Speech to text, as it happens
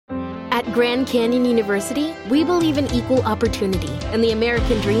At Grand Canyon University, we believe in equal opportunity, and the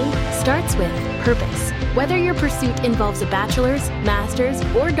American dream starts with purpose. Whether your pursuit involves a bachelor's, master's,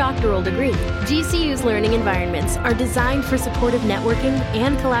 or doctoral degree, GCU's learning environments are designed for supportive networking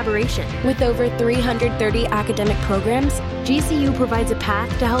and collaboration. With over 330 academic programs, GCU provides a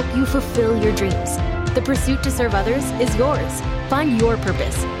path to help you fulfill your dreams. The pursuit to serve others is yours. Find your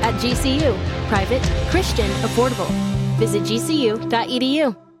purpose at GCU. Private, Christian, affordable. Visit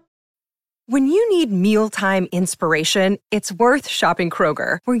gcu.edu. When you need mealtime inspiration, it's worth shopping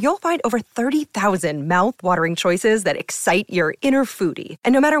Kroger, where you'll find over 30,000 mouth-watering choices that excite your inner foodie.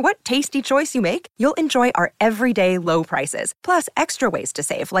 And no matter what tasty choice you make, you'll enjoy our everyday low prices, plus extra ways to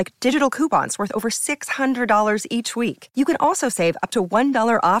save, like digital coupons worth over $600 each week. You can also save up to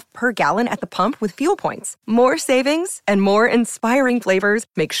 $1 off per gallon at the pump with fuel points. More savings and more inspiring flavors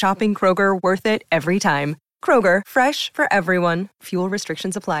make shopping Kroger worth it every time. Kroger, fresh for everyone. Fuel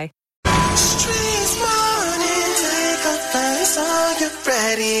restrictions apply. Streets morning, take a place on your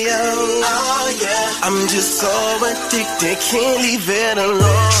radio. Oh yeah, I'm just so addicted, can't leave it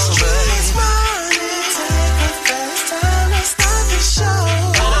alone. Streets morning, take a place, time to start the show.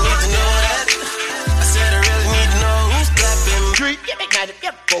 I don't need to know that. I said I really need to know who's clapping. Street,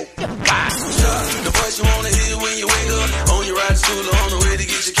 the voice you wanna hear when you wake up, on your ride to school or on the way to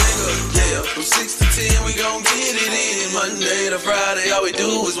get your cake up. Yeah, from 6 to 10 we gon' get it in. Monday to Friday, all we do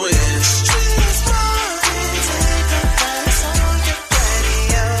is win.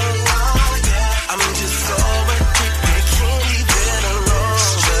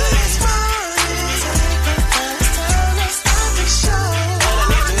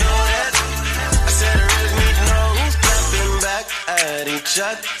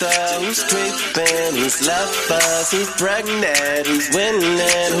 Who's creeping, who's lovers, who's pregnant, who's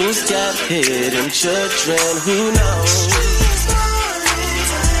winning, who's got hidden children, who knows?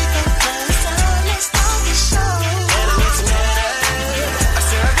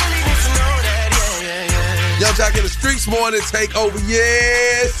 Young Jock in the Streets morning take over.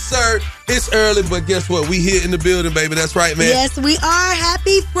 Yes, sir. It's early, but guess what? We here in the building, baby. That's right, man. Yes, we are.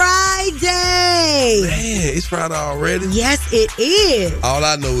 Happy Friday. Man, it's Friday already. Yes, it is. All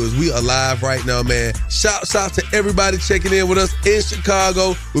I know is we are live right now, man. Shouts out to everybody checking in with us in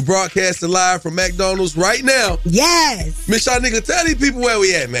Chicago. We're broadcasting live from McDonald's right now. Yes. Miss Shanika, tell these people where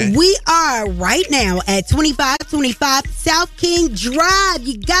we at, man. We are right now at 2525 South King Drive.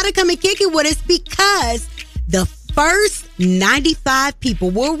 You got to come and kick it with us because the first 95 people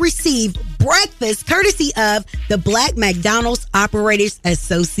will receive breakfast courtesy of the Black McDonald's Operators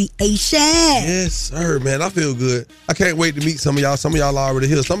Association. Yes, sir, man. I feel good. I can't wait to meet some of y'all. Some of y'all are already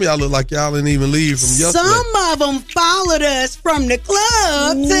here. Some of y'all look like y'all didn't even leave from yesterday. Some of them followed us from the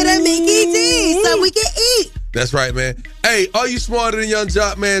club to the Mickey D so we can eat. That's right, man. Hey, are you smarter than Young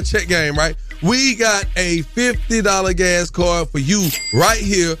Jock, man? Check game, right? We got a $50 gas card for you right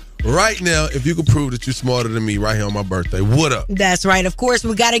here, right now, if you can prove that you're smarter than me right here on my birthday. What up? That's right. Of course,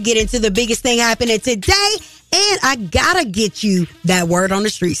 we got to get into the biggest thing happening today, and I got to get you that word on the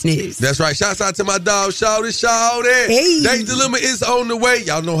streets news. That's right. Shouts out to my dog, Shawty. Hey. Date Dilemma is on the way.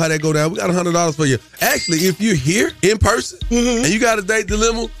 Y'all know how that go down. We got $100 for you. Actually, if you're here in person and you got a date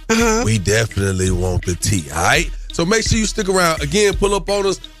dilemma, we definitely want the tea, all right? So make sure you stick around. Again, pull up on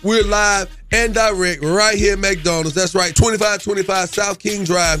us. We're live and direct right here at McDonald's. That's right, 2525 South King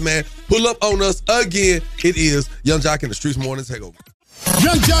Drive, man. Pull up on us again. It is Young Jock in the Streets Morning Takeover.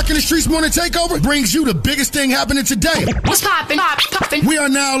 Young Jock in the Streets Morning Takeover brings you the biggest thing happening today. What's poppin'? We are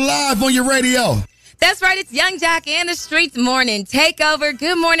now live on your radio. That's right, it's Young Jock and the Streets Morning Takeover.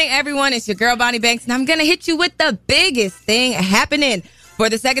 Good morning, everyone. It's your girl, Bonnie Banks, and I'm going to hit you with the biggest thing happening. For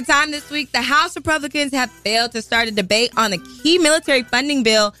the second time this week, the House Republicans have failed to start a debate on a key military funding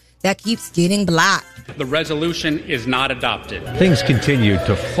bill that keeps getting blocked. The resolution is not adopted. Things continue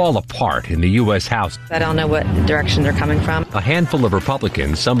to fall apart in the U.S. House. I don't know what direction they're coming from. A handful of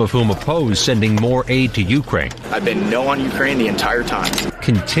Republicans, some of whom oppose sending more aid to Ukraine, I've been no on Ukraine the entire time,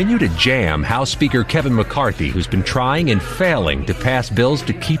 continue to jam House Speaker Kevin McCarthy, who's been trying and failing to pass bills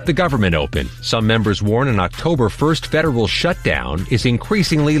to keep the government open. Some members warn an October 1st federal shutdown is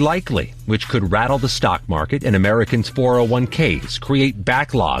increasingly likely, which could rattle the stock market and Americans' 401ks, create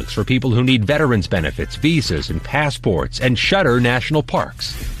backlogs for people who need veterans benefits, visas, and passports, and shutter national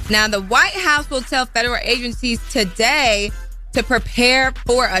parks. Now, the White House will tell federal agencies today to prepare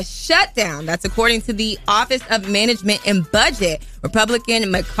for a shutdown. That's according to the Office of Management and Budget. Republican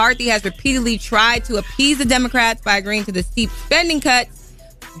McCarthy has repeatedly tried to appease the Democrats by agreeing to the steep spending cuts,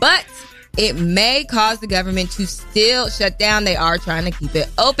 but it may cause the government to still shut down. They are trying to keep it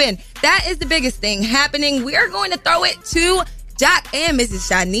open. That is the biggest thing happening. We are going to throw it to Jock and Mrs.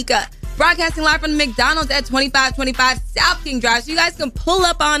 Shanika. broadcasting live from the McDonald's at 2525 South King Drive. So you guys can pull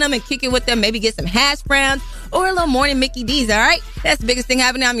up on them and kick it with them. Maybe get some hash browns or a little morning Mickey D's, all right? That's the biggest thing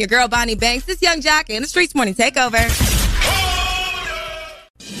happening. I'm your girl, Bonnie Banks. This Young Jock and the Streets Morning Takeover.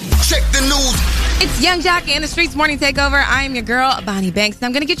 Check the news. It's Young Jock and the Streets Morning Takeover. I am your girl, Bonnie Banks, and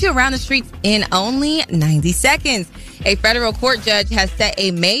I'm going to get you around the streets in only 90 seconds. A federal court judge has set a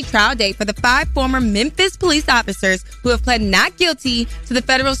May trial date for the 5 former Memphis police officers who have pled not guilty to the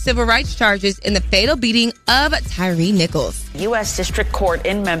federal civil rights charges in the fatal beating of Tyree Nichols. U.S. District Court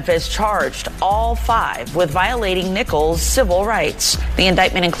in Memphis charged all 5 with violating Nichols' civil rights. The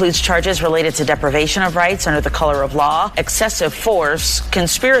indictment includes charges related to deprivation of rights under the color of law, excessive force,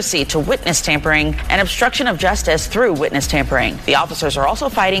 conspiracy to witness tampering, and obstruction of justice through witness tampering. The officers are also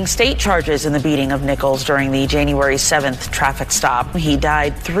fighting state charges in the beating of Nichols during the January 7th traffic stop. He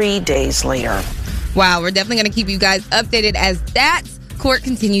died 3 days later. Wow, we're definitely going to keep you guys updated as that court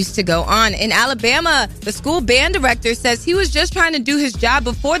continues to go on. In Alabama, the school band director says he was just trying to do his job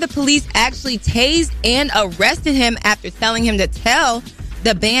before the police actually tased and arrested him after telling him to tell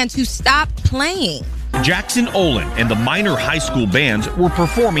the band to stop playing. Jackson Olin and the minor high school bands were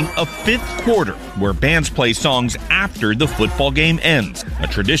performing a 5th quarter where bands play songs after the football game ends, a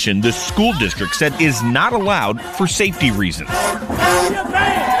tradition the school district said is not allowed for safety reasons.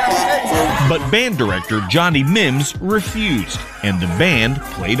 But band director Johnny Mims refused, and the band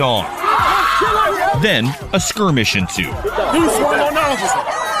played on. Then a skirmish ensued. He swung on the officer.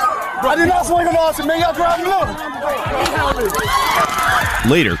 I did not swing on the officer, man. Y'all driving low.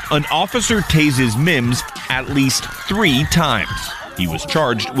 Later, an officer tases Mims at least 3 times. He was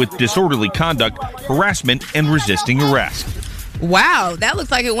charged with disorderly conduct, harassment, and resisting arrest. Wow, that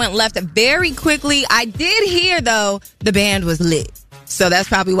looks like it went left very quickly. I did hear, though, the band was lit. So that's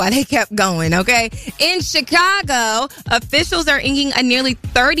probably why they kept going, okay? In Chicago, officials are inking a nearly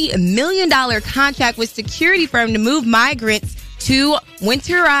 $30 million contract with security firm to move migrants to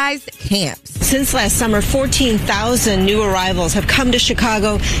winterized camps. Since last summer, 14,000 new arrivals have come to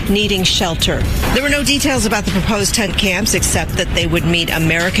Chicago needing shelter. There were no details about the proposed tent camps except that they would meet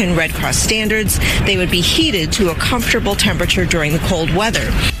American Red Cross standards. They would be heated to a comfortable temperature during the cold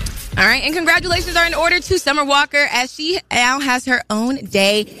weather. All right, and congratulations are in order to Summer Walker as she now has her own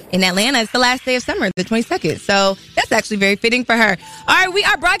day in Atlanta. It's the last day of summer, the 22nd. So that's actually very fitting for her. All right, we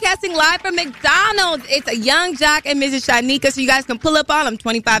are broadcasting live from McDonald's. It's a Young Jock and Mrs. Shanika, so you guys can pull up on them,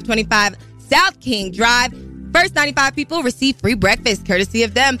 2525 South King Drive. First 95 people receive free breakfast, courtesy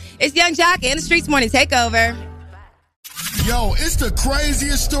of them. It's Young Jock and the Streets Morning Takeover. Yo, it's the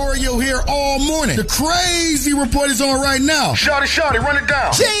craziest story you'll hear all morning. The crazy report is on right now. Shawty, run it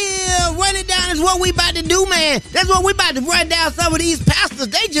down. Yeah, run it down is what we about to do, man. That's what we about to run down. Some of these pastors,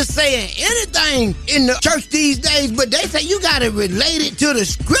 they just saying anything in the church these days, but they say you got to relate it to the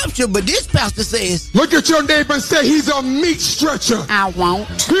scripture. But this pastor says, look at your neighbor and say he's a meat stretcher. I won't.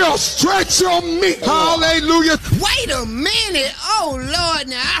 He'll stretch your meat. Hallelujah. Wait a minute. Oh, Lord.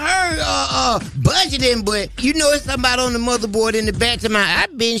 Now, I heard budgeting, but you know it's somebody on the motherboard in the back of my,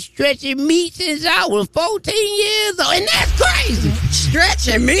 I've been stretching meat since I was 14 years old, and that's crazy.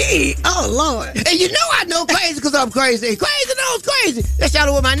 Stretching me? Oh, Lord. And you know I know crazy because I'm crazy. Crazy knows crazy. That's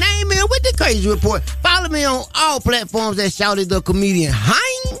Shouty what my name is with the Crazy Report. Follow me on all platforms at Shouty the Comedian.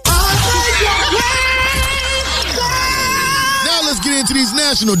 Hein? Now let's get into these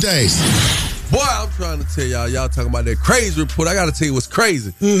national days. Boy, I'm trying to tell y'all talking about that crazy report. I got to tell you what's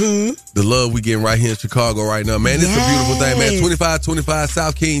crazy. Mm-hmm. The love we getting right here in Chicago right now, man. It's a beautiful thing, man. 2525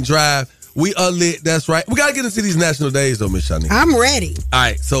 South King Drive. We are lit. That's right. We got to get into these national days, though, Miss Shani. I'm ready. All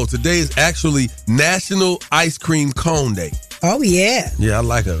right. So today is actually National Ice Cream Cone Day. Oh, yeah. Yeah, I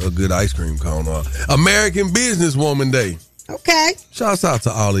like a good ice cream cone. American Businesswoman Day. Okay. Shouts out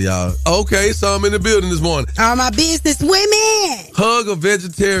to all of y'all. Okay, so I'm in the building this morning. All my business women. Hug a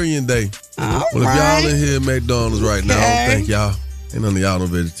Vegetarian Day. All well, right. if y'all in here at McDonald's right now, I don't think y'all, ain't none of y'all no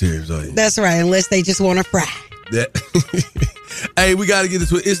vegetarians, are you? That's right, unless they just want to fry. Yeah. Hey, we got to get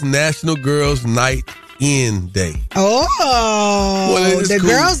this one. It's National Girls Night In Day. Oh, well, the cool.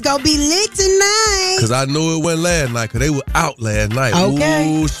 girls gonna be lit tonight. Because I know it went last night, because they were out last night. Okay.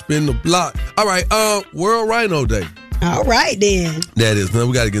 Ooh, spin the block. All right, World Rhino Day. All right, then. That is. Now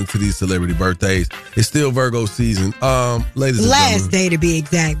we got to get into these celebrity birthdays. It's still Virgo season. Ladies and Last gentlemen. day to be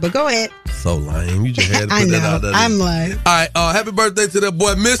exact, but go ahead. So lame. You just had to put that out there. I'm lame. All right, happy birthday to that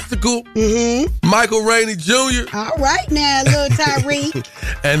boy Mystical. Mm-hmm. Michael Rainey Jr. All right now, little Tyree.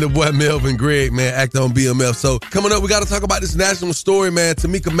 And the boy Melvin Gregg, man, act on BMF. So coming up, we got to talk about this national story, man.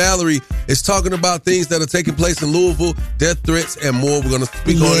 Tamika Mallory is talking about things that are taking place in Louisville, death threats, and more. We're going to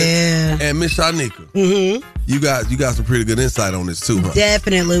speak on it. And Miss Shanika. Mm-hmm. you got some pretty good insight on this too, huh?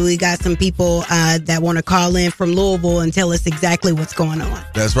 Definitely. We got some people that want to call in from Louisville and tell us exactly what's going on.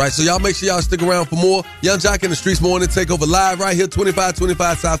 That's right. So y'all make sure y'all stick around for more. Young Jock in the Streets Morning Takeover live right here,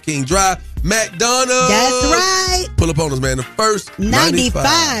 2525 South King Drive, McDonald's. That's right. Pull up on us, man. The first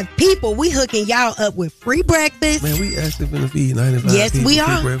 95 people. We hooking y'all up with free breakfast. Man, we actually finna feed 95 Yes, people we free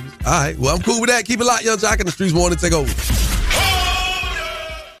are. breakfast. All right. Well, I'm cool with that. Keep it locked. Young Jock in the Streets Morning Takeover.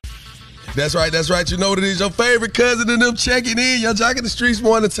 That's right. You know what it is. Your favorite cousin and them checking in. Young Jock in the Streets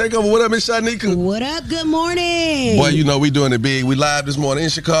Morning Takeover. What up, Miss Shanika? What up? Good morning. Boy, you know we doing it big. We live this morning in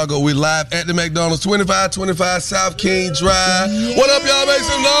Chicago. We live at the McDonald's, 2525 South King Drive. Yeah. What up, y'all? Make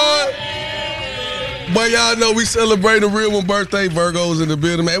some noise. Boy, y'all know we celebrating a real one birthday. Virgos in the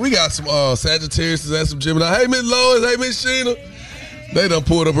building, man. We got some Sagittarius and some Gemini. Hey, Miss Lois. Hey, Miss Sheena. They done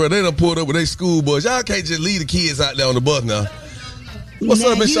pulled up with their school boys. Y'all can't just leave the kids out there on the bus now. What's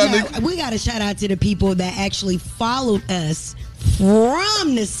up, Miss Shanika? We got to shout out to the people that actually followed us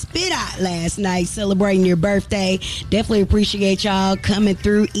from the Spit Out last night, celebrating your birthday. Definitely appreciate y'all coming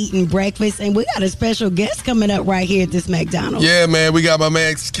through, eating breakfast. And we got a special guest coming up right here at this McDonald's. Yeah, man. We got my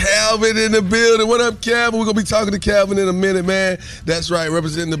man Calvin in the building. What up, Calvin? We're going to be talking to Calvin in a minute, man. That's right.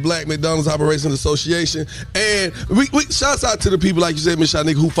 Representing the Black McDonald's Operations Association. And we shouts out to the people, like you said, Miss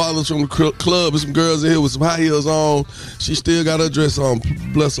Shanika, who follows from the club. There's some girls in here with some high heels on. She still got her dress on.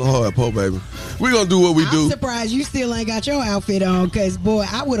 Bless her heart, poor baby. We're going to do what we do. I'm surprised you still ain't got your outfit on, because, boy,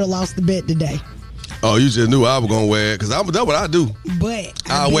 I would have lost the bet today. Oh, you just knew I was going to wear it, because that's what I do. But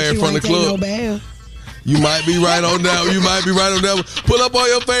I'll wear it from the club. No, you might be right on that. Pull up on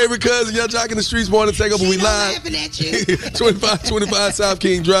your favorite cousin. Young Jock in the Streets Morning Takeover. We live. Laughing at you. 2525 South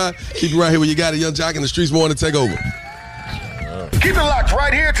King Drive. Keep it right here where you got it. Young Jock in the Streets Morning Takeover. Keep it locked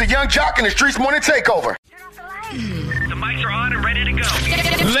right here to Young Jock in the Streets Morning Takeover. The mics are on and ready to go.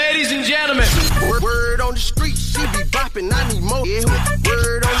 Ladies and gentlemen. Word on the street, she be bopping, I need more. Yeah.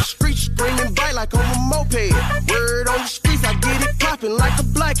 Word on the street, screaming bite like on a moped. Word on the streets, I get it popping like a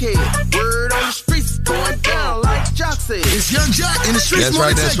blackhead. Word on the streets, going down like Jock said. It's Young Jock in the Streets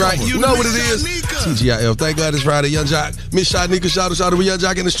Morning Takeover. That's right. You know what it is. TGIF. Thank God it's Friday. Young Jock. Miss Shanika, shout out with Young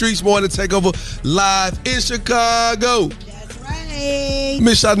Jock in the Streets Morning Takeover live in Chicago.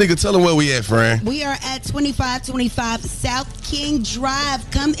 Miss Shanika, tell them where we at, friend. We are at 2525 South King Drive.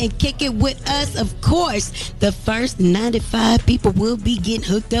 Come and kick it with us. Of course, the first 95 people will be getting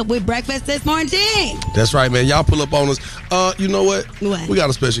hooked up with breakfast this morning. That's right, man. Y'all pull up on us. You know what? We got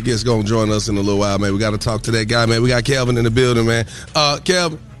a special guest going to join us in a little while, man. We got to talk to that guy, man. We got Calvin in the building, man.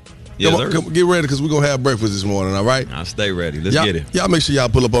 Calvin. Come get ready, because we're going to have breakfast this morning, all right? I'll stay ready. Let's get it. Y'all make sure y'all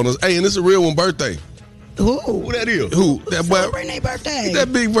pull up on us. Hey, and it's a real one birthday. Who that is? Who? That boy. Celebrating their birthday. Get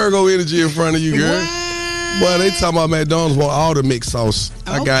that big Virgo energy in front of you, girl. What? Boy, they talking about McDonald's want all the mixed sauce.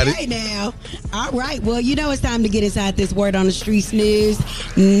 I got it. Okay, now. All right. Well, you know it's time to get inside this Word on the Streets news.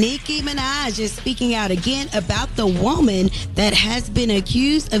 Nicki Minaj is speaking out again about the woman that has been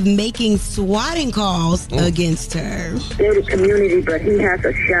accused of making swatting calls against her. Gated community, but he has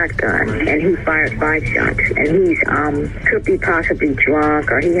a shotgun, and he fired 5 shots. And he's could be possibly drunk,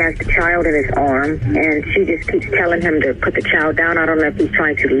 or he has the child in his arm, and she just keeps telling him to put the child down. I don't know if he's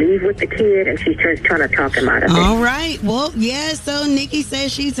trying to leave with the kid, and she's just trying to talk him out of it. All right. Well, yeah, so Nicki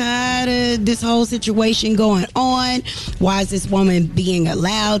says she's tired of this whole situation going on. Why is this woman being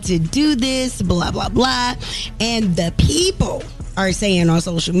allowed to do this? Blah, blah, blah. And the people are saying on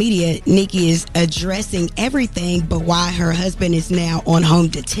social media, Nicki is addressing everything, but why her husband is now on home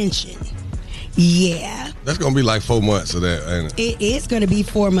detention. Yeah. That's going to be like 4 months of that, ain't it? It is going to be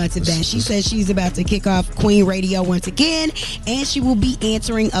 4 months of that. She says she's about to kick off Queen Radio once again, and she will be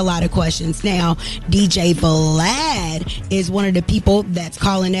answering a lot of questions. Now, DJ Vlad is one of the people that's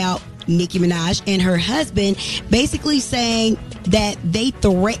calling out Nicki Minaj and her husband, basically saying that they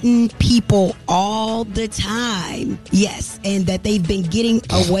threaten people all the time. Yes, and that they've been getting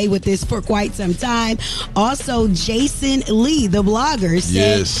away with this for quite some time. Also, Jason Lee, the blogger,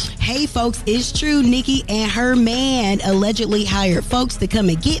 said, hey, folks, it's true. Nicki and her man allegedly hired folks to come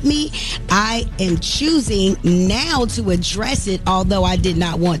and get me. I am choosing now to address it, although I did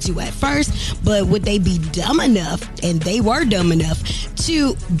not want to at first. But would they be dumb enough, and they were dumb enough,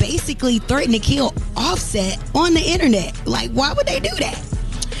 to basically threaten to kill Offset on the internet? Like, why would they do that?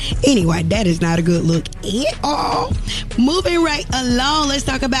 Anyway, that is not a good look at all. Moving right along, let's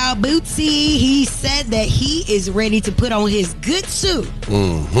talk about Bootsy. He said that he is ready to put on his good suit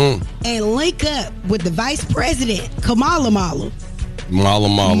and link up with the Vice President, Kamala.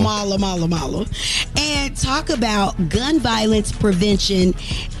 Mala. And talk about gun violence prevention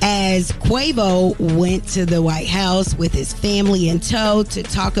as Quavo went to the White House with his family in tow to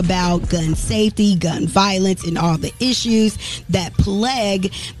talk about gun safety, gun violence, and all the issues that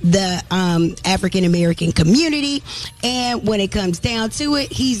plague the African American community. And when it comes down to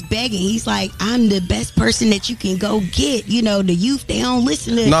it, he's begging. He's like, I'm the best person that you can go get. You know, the youth, they don't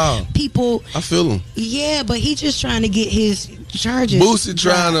listen to people. I feel him. Yeah, but he's just trying to get his charges. Boosie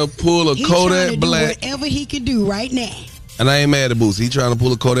trying to pull a Kodak Black. Whatever he can do right now. And I ain't mad at Boosie. He trying to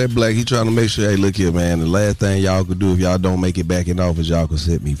pull a Kodak Black. He trying to make sure, hey, look here, man. The last thing y'all could do if y'all don't make it back in office, y'all could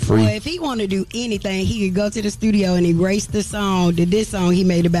set me free. Well, if he want to do anything, he could go to the studio and erase the song, this song he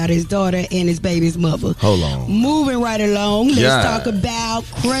made about his daughter and his baby's mother. Hold on. Moving right along, let's talk about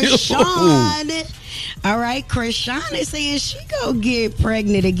Krishan. All right, Krishan is saying she gonna get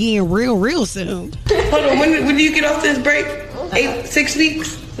pregnant again real soon. Hold on, when do you get off this break? 6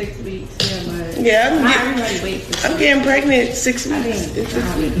 weeks? 6 weeks, I'm getting pregnant 6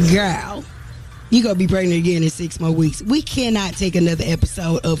 weeks. Girl, you gonna be pregnant again in 6 more weeks. We cannot take another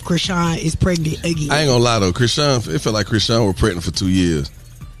episode of Krishan is pregnant again. I ain't gonna lie though, Krishan, it felt like Krishan was pregnant for 2 years.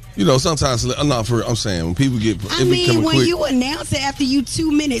 You know, sometimes I'm saying when people get, when you announce it after you 2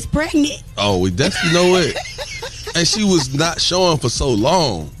 minutes pregnant. Oh, that's, you know what? And she was not showing for so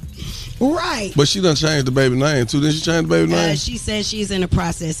long. Right. But she done changed the baby name too. Didn't she change the baby name? She says she's in the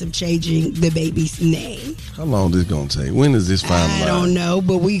process of changing the baby's name. How long this gonna take? When is this finalized? I don't know,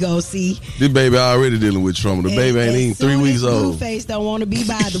 but we gonna see. This baby already dealing with trauma. The baby ain't even 3 weeks old. Blueface don't want to be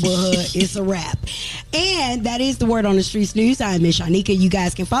bothered with her. It's a wrap. And that is the word on the Streets News. I'm Miss Shanika. You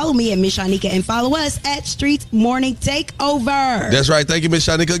guys can follow me at Miss Shanika and follow us at Streets Morning Takeover. That's right. Thank you, Miss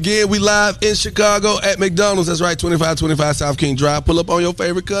Shanika. Again, we live in Chicago at McDonald's. That's right. 2525 South King Drive. Pull up on your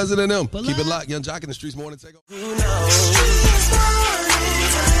favorite cousin and them. Keep it locked. Young Jock in the Streets Morning Takeover.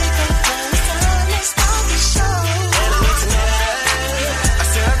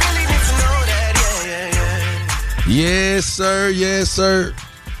 Yes, sir. Yes, sir.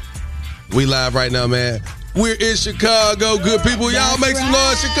 We live right now, man. We're in Chicago. Good people. Y'all make some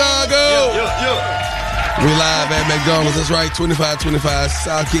noise, Chicago. We live at McDonald's. That's right. 2525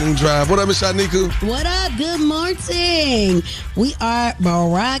 South King Drive. What up, Miss Shanika? What up? Good morning. We are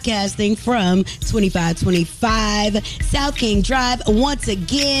broadcasting from 2525 South King Drive once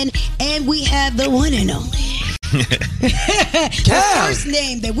again. And we have the one and only. The first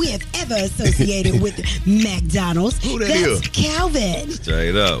name that we have ever associated with McDonald's. Who that That's is? Calvin.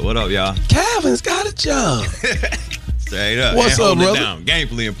 Straight up. What up, y'all? Calvin's got a job. Straight up. What's up, brother? Down.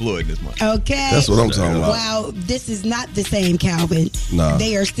 Gainfully employed this month. Okay. That's what I'm talking about. Wow, this is not the same Calvin. Nah.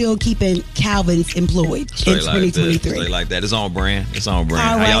 They are still keeping Calvins employed Straight in like 2023. that. Straight like that. It's on brand. It's on brand.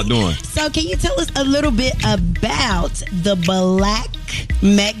 All How right. y'all doing? So can you tell us a little bit about the Black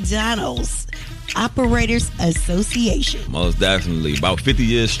McDonald's Operators Association? Most definitely. About 50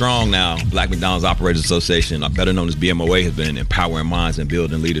 years strong now, Black McDonald's Operators Association, better known as BMOA, has been empowering minds and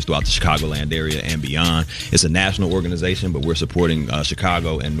building leaders throughout the Chicagoland area and beyond. It's a national organization, but we're supporting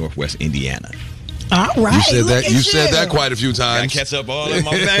Chicago and Northwest Indiana. All right. You said that quite a few times. Gotta catch up all in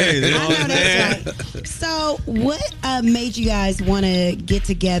my veins. You know what I'm saying? Right. So what made you guys want to get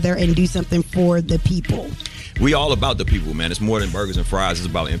together and do something for the people? We all about the people, man. It's more than burgers and fries. It's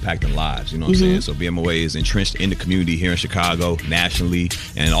about impacting lives. You know what I'm saying? So BMOA is entrenched in the community here in Chicago, nationally,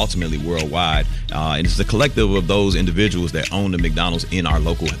 and ultimately worldwide. And it's a collective of those individuals that own the McDonald's in our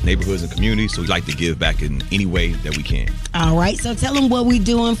local neighborhoods and communities. So we like to give back in any way that we can. All right. So tell them what we're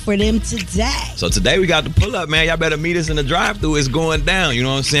doing for them today. So today we got the pull up, man. Y'all better meet us in the drive-thru. It's going down. You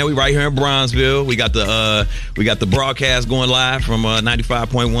know what I'm saying? We right here in Bronzeville. We got the broadcast going live from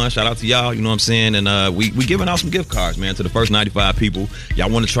 95.1. Shout out to y'all. You know what I'm saying? And we giving out some gift cards, man, to the first 95 people. Y'all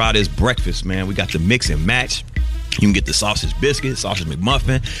want to try this breakfast, man? We got the mix and match. You can get the sausage biscuit, sausage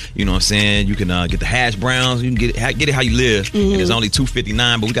McMuffin. You know what I'm saying? You can get the hash browns. You can get it how you live. And it's only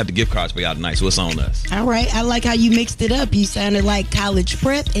 $2.59, but we got the gift cards for y'all tonight, so it's on us. All right. I like how you mixed it up. You sounded like college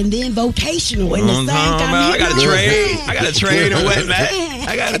prep and then vocational in the same time. I got to trade. I got to trade and whatnot.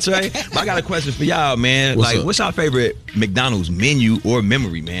 I got to trade. But I got a question for y'all, man. What's y'all favorite McDonald's menu or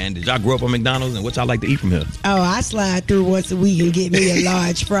memory, man? Did y'all grow up on McDonald's, and what y'all like to eat from here? Oh, I slide through once a week and get me a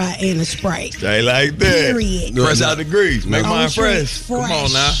large fry and a Sprite. They like that. Period. Fresh out the grease. Make mine fresh. Come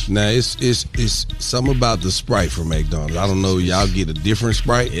on now. Now it's something about the Sprite from McDonald's. I don't know. Y'all get a different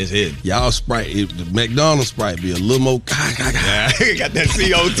Sprite. It's it. Y'all Sprite. The McDonald's Sprite be a little more. Yeah, got that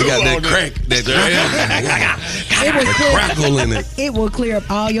CO2. You got that crack. That crackle in it. It will clear up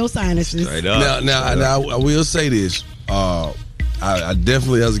all your sinuses. Now, I will say this. I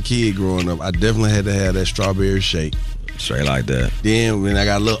definitely, as a kid growing up, I definitely had to have that strawberry shake. Straight like that. Then when I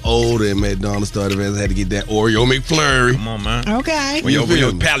got a little older and McDonald's started, I had to get that Oreo McFlurry. Come on, man. Okay. When your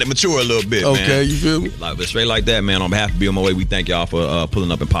palate mature a little bit, man. Okay, you feel me? Like, but straight like that, man. On behalf of BMOA, we thank y'all for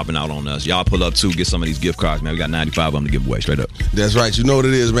pulling up and popping out on us. Y'all pull up too, get some of these gift cards, man. We got 95 of them to give away, straight up. That's right. You know what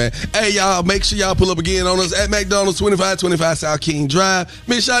it is, man. Hey, y'all, make sure y'all pull up again on us at McDonald's, 2525 South King Drive.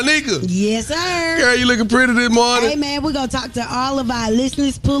 Miss Shanika. Yes, sir. Girl, you looking pretty this morning. Hey, man, we're going to talk to all of our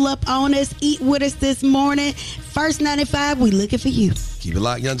listeners. Pull up on us. Eat with us this morning. First 95, we looking for you. Keep it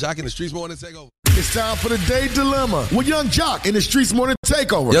locked. Young Jock in the Streets Morning Takeover. It's time for the Day Dilemma with Young Jock in the Streets Morning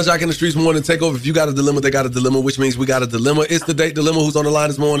Takeover. Young Jock in the Streets Morning Takeover. If you got a dilemma, they got a dilemma, which means we got a dilemma. It's the Day Dilemma. Who's on the line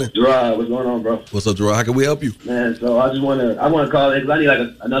this morning? Gerard, what's going on, bro? What's up, Gerard? How can we help you? Man, so I want to call in because I need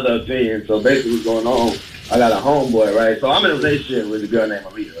like another opinion. So basically what's going on, I got a homeboy, right? So I'm in a relationship with a girl named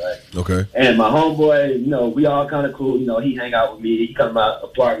Marita, right? Okay. And my homeboy, we all kind of cool. He hang out with me. He come to my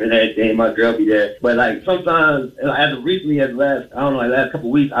apartment and everything. My girl be there. But like sometimes, as of recently, as last couple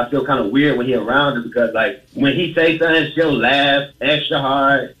of weeks, I feel kind of weird when he around her because like when he say something, she'll laugh extra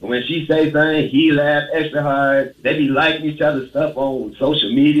hard. And when she say something, he laugh extra hard. They be liking each other's stuff on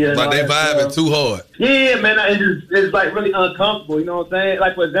social media. Like they vibing too hard. Yeah, man, it's like really uncomfortable. You know what I'm saying?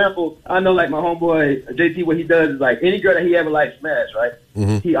 Like for example, I know like my homeboy JT, what he does is like any girl that he ever like smash, right?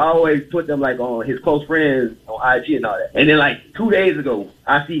 Mm-hmm. He always put them like on his close friends on IG and all that. And then like 2 days ago,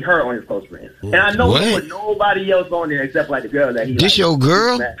 I see her on his close friends, and I know he put nobody else on there except like the girl that he. This your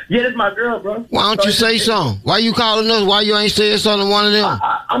girl? Yeah, this my girl, bro. Why don't you say something? Why you calling us? Why you ain't saying something to one of them?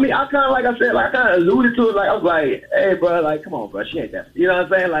 I mean, I kind of like I said, like I kind of alluded to it. Like I was like, hey, bro, like come on, bro, she ain't that. You know what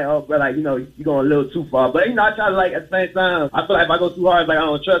I'm saying? Like, oh, bro, like you going a little too far. But I try to like at the same time, I feel like if I go too hard, it's like I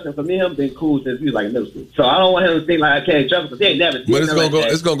don't trust him. For me, him been cool since we was like in middle school. So I don't want him to think like I can't trust him because he ain't never. But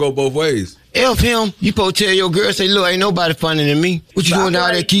it's gonna go both ways. F him. You supposed to tell your girl, say, look, ain't nobody funny than me. What you doing all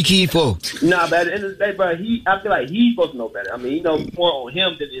that kiki for? Nah, but at the end of the day, bro, I feel like he's supposed to know better. I mean, he knows more on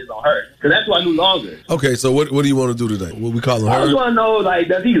him than it is on her. Because that's who I knew longer. Okay, so what do you want to do today? What we calling her? I just want to know, like,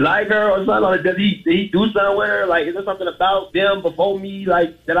 does he like her or something? Like, did he do something with her? Like, is there something about them before me,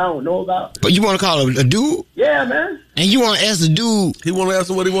 like, that I don't know about? But you want to call him a dude? Yeah, man. And you want to ask the dude? He want to ask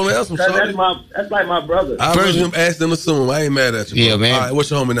him what he want to ask him. That's like my brother. I let him ask them assume. I ain't mad at you. Yeah, man. All right,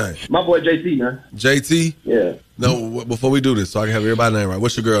 what's your homie name? My boy JT, man. JT? Yeah. No, before we do this, so I can have everybody's name right.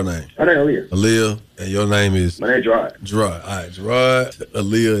 What's your girl name? Her name Aaliyah. Aaliyah, and your name is? My name Gerard. Gerard. All right, Gerard,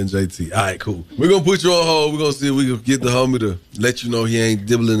 Aaliyah, and JT. All right, cool. We're going to put you on hold. We're going to see if we can get the homie to let you know he ain't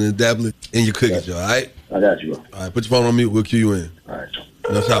dibbling and dabbling in your cookies, all right? I got you, bro. All right, put your phone on mute. We'll cue you in. All right.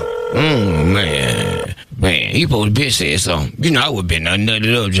 That's how. Man, he supposed to be saying something. You know, I would have been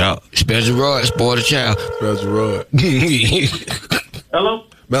nutted up, y'all. Special Rod, spoil the child. Special Rod. Hello?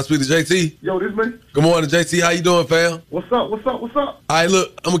 May I speak to JT? Yo, this me. Good morning, JT. How you doing, fam? What's up? All right,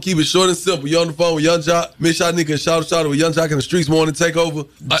 look, I'm going to keep it short and simple. You're on the phone with Young Jock, Miss Shanika, and Shout with Young Jock in the Streets Morning Takeover.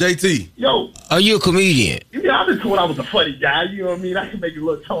 JT. Yo. Are you a comedian? Yeah, I've been told I was a funny guy. You know what I mean? I can make a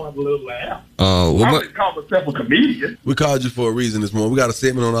little tone, a little laugh. I just call myself a comedian. We called you for a reason this morning. We got a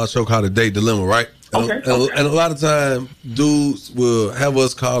segment on our show called The Day Dilemma, right? Okay. And a lot of time, dudes will have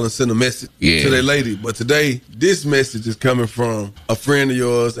us call and send a message to their lady. But today, this message is coming from a friend of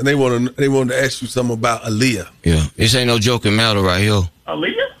yours, and they wanted to ask you something about Aaliyah. Yeah, this ain't no joking matter right here.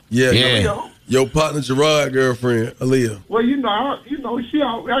 Aaliyah? Yeah. Your partner Gerard girlfriend, Aaliyah. Well, she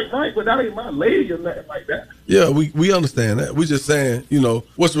all right, but that ain't my lady or nothing like that. Yeah, we understand that. We just saying,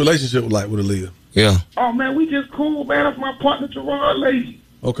 what's the relationship like with Aaliyah? Yeah. Oh man, we just cool, man. That's my partner Gerard lady.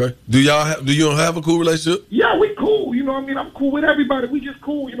 Okay. Do you have a cool relationship? Yeah, we cool. You know what I mean? I'm cool with everybody. We just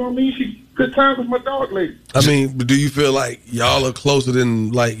cool. You know what I mean? She good time with my dog lady. I mean, do you feel like y'all are closer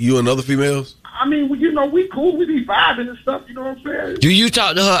than like you and other females? I mean, we cool. We be vibing and stuff. You know what I'm saying? Do you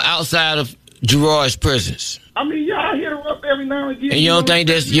talk to her outside of Gerard's presence? I mean, yeah, I hit her up every now and again. And you don't think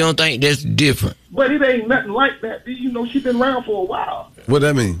that's different? But it ain't nothing like that. You know, she been around for a while. What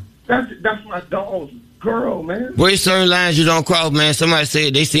that mean? That's my dog's girl, man. Where certain lines you don't cross, man. Somebody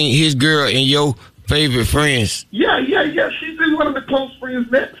said they seen his girl and your favorite friends. Yeah. She's in one of the close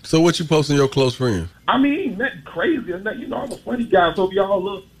friends next. So what you posting your close friends? I mean, nothing crazy. I'm a funny guy, so if y'all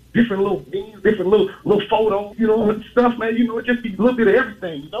look different little memes, different little photos, and stuff, man. It just be a little bit of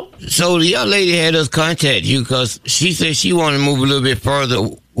everything, So the young lady had us contact you because she said she wanted to move a little bit further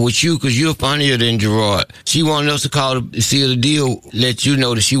with you because you're funnier than Gerard. She wanted us to call to seal the deal, let you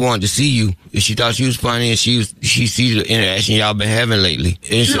know that she wanted to see you. She thought you was funny and she see the interaction y'all been having lately.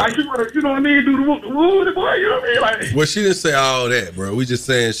 And she wanted, you know what I mean, do the woo, boy, you know what I mean? Like, well, she didn't say all that, bro. We just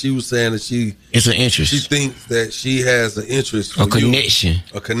saying she was saying that it's an interest. She thinks that she has an interest for a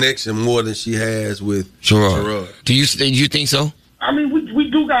connection more than she has with Gerard. Do you think so? I mean, we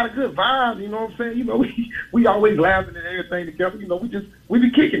do got a good vibe, you know what I'm saying? You know, we always laughing and everything together. You know, we be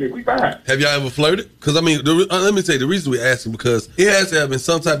kicking it. We vibe. Have y'all ever flirted? Because, I mean, let me tell you, the reason we asking because it has to have been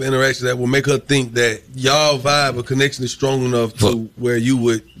some type of interaction that will make her think that y'all vibe or connection is strong enough to where you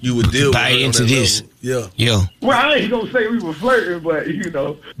would deal buy with her into on that this. level. Yeah. Well, I ain't gonna say we were flirting, but, you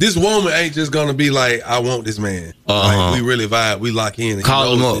know. This woman ain't just gonna be like, I want this man. Like, we really vibe. We lock in. And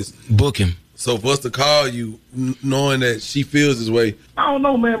Call him up. Book him. So for us to call you, knowing that she feels this way. I don't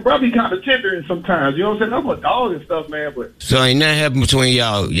know, man. Bro, be kind of tendering sometimes. You know what I'm saying? I'm a dog and stuff, man. But So ain't nothing happened between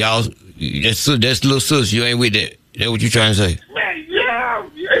y'all. That's little sis. You ain't with that. That what you trying to say? man, yeah,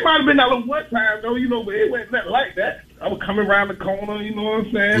 it might have been that little one time though, you know, but it wasn't nothing like that. I was coming around the corner, you know what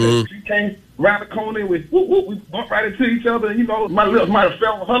I'm saying? Mm-hmm. She came around the corner and we bumped right into each other, and you know, my lips might have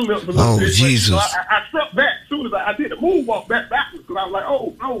fell on her lips a little bit. Jesus. But, you know, I struck back as soon as I did the moonwalk backwards because I was like,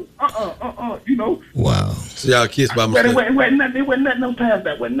 oh, no, you know. Wow. So y'all kissed by But mistake. it wasn't nothing else past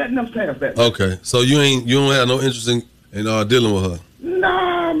that. Wasn't nothing else past that. Okay, so you don't have no interest in dealing with her.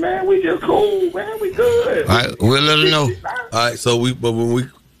 Nah, man, we just cool, man. We good. All right, we'll let her know. All right, so but when we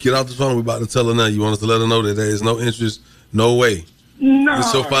get off the phone, we about to tell her now. You want us to let her know that there is no interest, no way. No.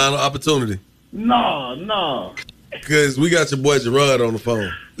 It's your final opportunity. No. Because we got your boy Gerard on the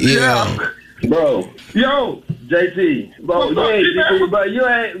phone. Yeah. Bro. Yo. JT. Bro, you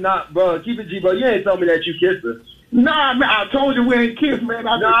ain't not, bro, keep it G, bro. You ain't told me that you kissed her. Nah, man, I told you we ain't kissed, man.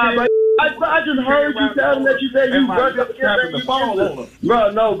 But I just heard you tell him that you said you broke up the phone on her. Bro,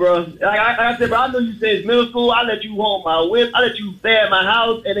 no, bro. Like I said, bro, I know you since middle school. I let you hold my whip. I let you stay at my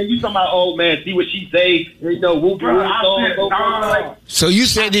house, and then you talking about, oh man, see what she say, you know, whoop. So you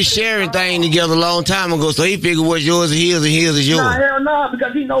said this sharing thing together a long time ago, so he figured what's yours is his and his is yours. Nah, hell no,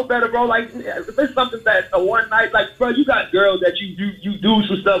 because he know better, bro. Like, if it's something that's a one night, like, bro, you got girls that you do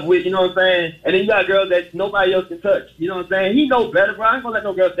some stuff with, you know what I'm saying? And then you got girls that nobody else can touch, you know what I'm saying? He know better, bro. I ain't gonna let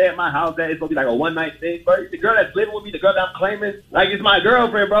no girl stay at my house that it's gonna be like a one night thing, bro. The girl that's living with me, the girl that I'm claiming, like, it's my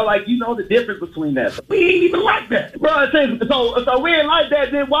girlfriend, bro. Like, you know the difference between that. We ain't even like that, bro. So we ain't like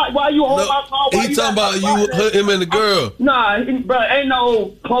that. Then why you hold my call? He talking about you, him, and the girl. Nah, bro, ain't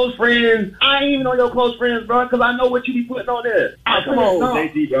no close friends. I ain't even know your close friends, bro, because I know what you be putting on there. Come on,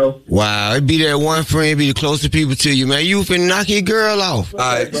 JT, bro. Wow, it be that one friend, be the closest people to you, man. You finna knock your girl off. All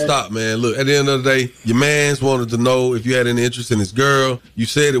right, stop, man. Look, at the end of the day, your mans wanted to know if you had any interest in his girl. You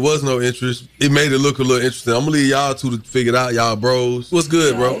said it was no interest. It made it look a little interesting. I'm gonna leave y'all two to figure it out, y'all bros. What's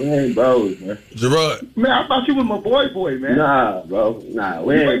good, bro? We ain't bros, man. Gerard. Man, I thought you was my boy, man. Nah, bro. Nah,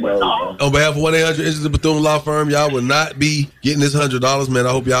 we ain't bros, bro. On behalf of 1-800 Interest in Bethune Law Firm, y'all will not be getting this $100, man.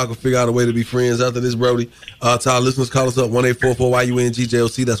 I hope y'all can figure out a way to be friends after this, Brody. To our listeners, call us up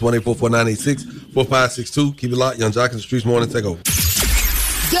 1-844-YUNGJLC. That's 1-844-986-4562. Keep it locked. Young Jock in the Streets Morning Takeover.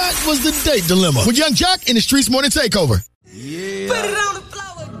 That was the date dilemma with Young Jock in the Streets Morning Takeover.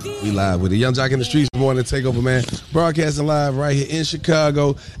 We live with the Young Jock in the Streets Morning Takeover, man. Broadcasting live right here in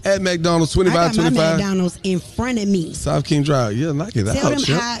Chicago at McDonald's, 2525. I got my McDonald's in front of me. South King Drive. Yeah, knock it out. Tell them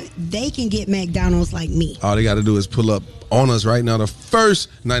how they can get McDonald's like me. All they got to do is pull up on us right now. The first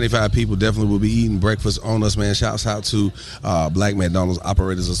 95 people definitely will be eating breakfast on us, man. Shouts out to Black McDonald's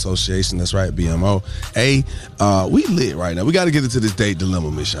Operators Association. That's right, BMO. Hey, we lit right now. We got to get into this date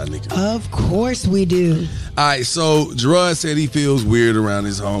dilemma, Miss Shanika. Of course we do. All right, so Gerard said he feels weird around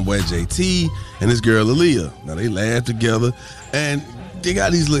his homeboy JT and his girl Aaliyah. Now, they laugh together, and they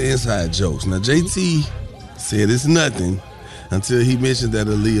got these little inside jokes. Now, JT said it's nothing until he mentioned that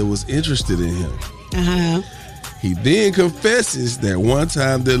Aaliyah was interested in him. Uh-huh. He then confesses that one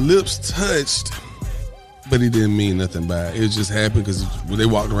time their lips touched, but he didn't mean nothing by it. It just happened because when they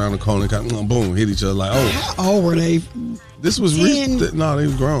walked around the corner, boom, hit each other like, oh. How old were they? This was recent. No, they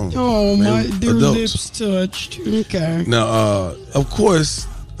were grown. Oh, their adults. lips touched. Okay. Now, of course,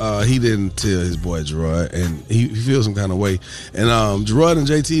 he didn't tell his boy Gerard, and he feels some kind of way. And Gerard and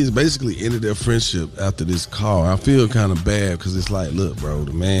JT has basically ended their friendship after this call. I feel kind of bad because it's like, look, bro,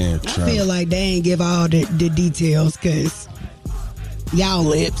 the man. I feel like they ain't give all the details because y'all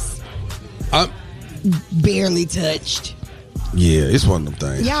lips barely touched. Yeah, it's one of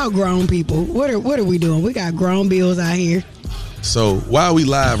them things. Y'all grown people. What are we doing? We got grown bills out here. So while we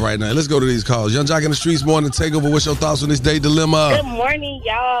live right now, let's go to these calls. Young Jock in the Streets Morning Takeover. What's your thoughts on this date dilemma? Good morning,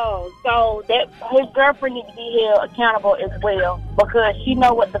 y'all. So that his girlfriend needs to be held accountable as well because she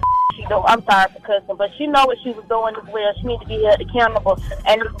know what the she do. I'm sorry for cussing, but she know what she was doing as well. She needs to be held accountable.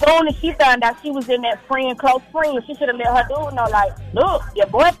 And as soon as she found out she was in that close friend, she should have let her dude know, like, look, your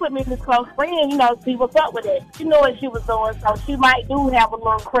boy put me in this close friend, see what's up with it. She knew what she was doing, so she might do have a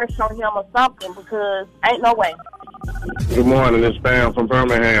little crush on him or something because ain't no way. Good morning, it's Pam from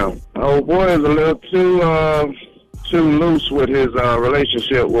Birmingham. Oh boy is a little too too loose with his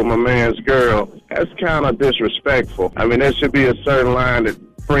relationship with my man's girl. That's kind of disrespectful. I mean, there should be a certain line that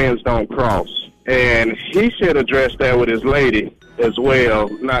friends don't cross. And he should address that with his lady as well,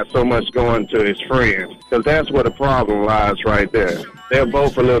 not so much going to his friend. Because that's where the problem lies right there. They're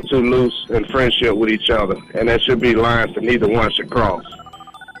both a little too loose in friendship with each other. And there should be lines that neither one should cross.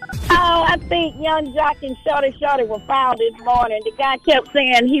 Oh, I think Young Jock and Shorty were fouled this morning. The guy kept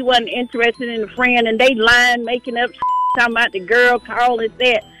saying he wasn't interested in the friend, and they lying, making up talking about the girl calling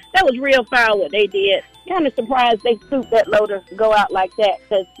that. That was real foul what they did. Kind of surprised they stooped that low to go out like that,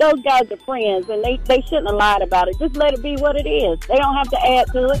 because those guys are friends, and they shouldn't have lied about it. Just let it be what it is. They don't have to add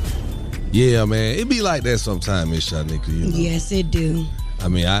to it. Yeah, man, it be like that sometimes, Miss Shanika. You know? Yes, it do. I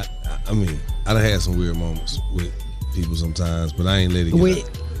mean, I done had some weird moments with people sometimes, but I ain't letting it with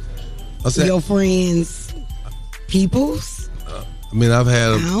your friends, peoples. I mean, I've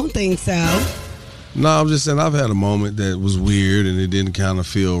had. I don't think so. No, I'm just saying I've had a moment that was weird and it didn't kind of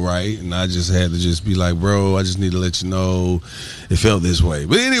feel right, and I just had to just be like, bro, I just need to let you know it felt this way.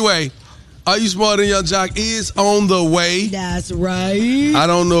 But anyway, Are You Smarter Than Young Jock is on the way. That's right. I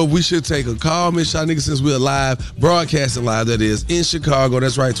don't know if we should take a call, Miss Shanika, since we're live, broadcasting live, that is, in Chicago.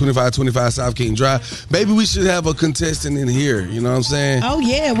 That's right, 2525 South King Drive. Maybe we should have a contestant in here. You know what I'm saying? Oh,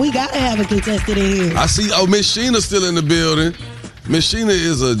 yeah, we got to have a contestant in here. I see, Miss Sheena's still in the building. Miss Sheena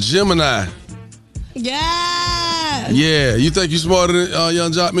is a Gemini. Yeah. Yeah, you think you smarter than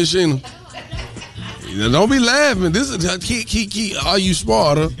Young Jock, Miss Sheena? Don't be laughing. This is Are You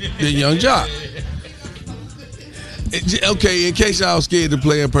Smarter Than Young Jock? Okay, in case y'all scared to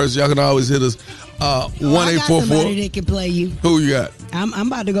play in person, y'all can always hit us 1-844. I got somebody that can play you. Who you got? I'm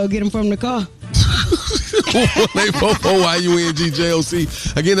about to go get him from the car.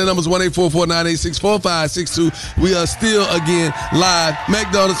 1-844-YUNGJOC. Again, the number's 1-844-986-4562. We are still, again, live.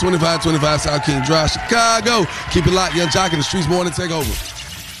 McDonald's, 2525 South King Drive, Chicago. Keep it locked. Young Jock in the Streets Morning Takeover.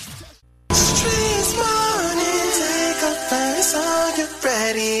 Streets Morning Takeover on your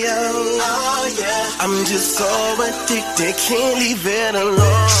radio. Oh, yeah. I'm just so addicted, can't leave it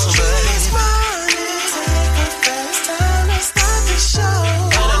alone. Streets Morning Takeover, it's time to start the show.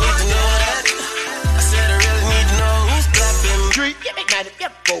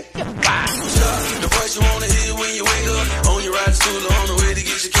 The voice you wanna hear when you wake up, on your ride to school or on the way to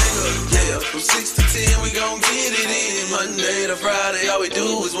get your cake up. Yeah, from 6 to 10 we gon' get it in. Monday to Friday, all we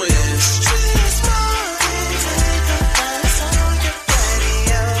do is win.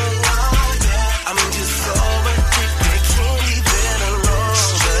 I'm just so addicted, can't leave it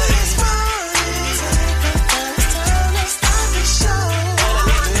alone. It's time to start the show.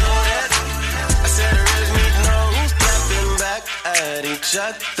 I said I really need to know who's clapping back at each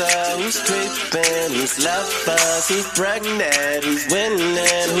other, who's creeping, who's lovers, who's pregnant, who's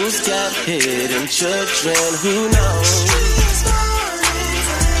winning, who's got hidden children, who knows?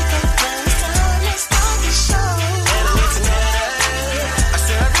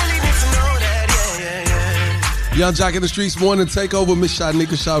 Young Jock in the Streets Morning Takeover. Miss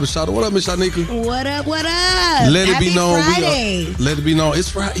Shanika, shout. What up, Miss Shanika? What up? Let it be known. Friday. Let it be known.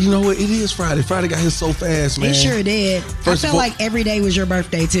 It's Friday. You know what? It is Friday. Friday got here so fast, man. It sure did. First I felt like every day was your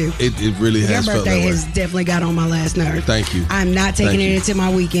birthday, too. It really has Your felt birthday that way. has definitely got on my last nerve. Thank you. I'm not taking it into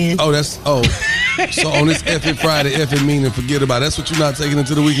my weekend. So on this effing Friday, effing meaning forget about it. That's what you're not taking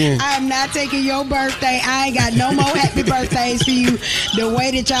into the weekend? I'm not taking your birthday. I ain't got no more happy birthdays for you. The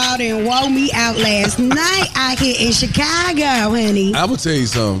way that y'all done wore me out last night out here in Chicago, honey. I'm going to tell you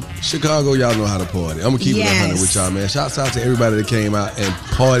something. Chicago, y'all know how to party. I'm going to keep it 100 with y'all, man. Shouts out to everybody that came out and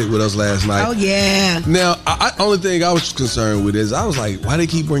partied with us last night. Oh, yeah. Now, only thing I was concerned with is I was like, why they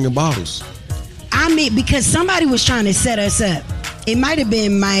keep bringing bottles? I mean, because somebody was trying to set us up. It might have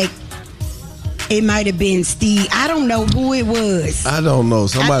been Mike. It might have been Steve. I don't know who it was. I don't know.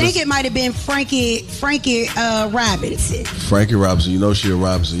 I think it might have been Frankie Robinson. Frankie Robinson. You know she a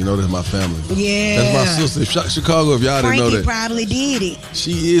Robinson. You know that's my family. Yeah. That's my sister. Chicago, if y'all didn't know that. Frankie probably did it.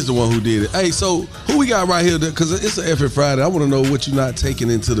 She is the one who did it. Hey, so who we got right here? Because it's an effort Friday. I want to know what you're not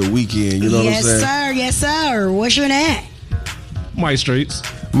taking into the weekend. You know what I'm saying? Yes, sir. What's your name? Mike Streets.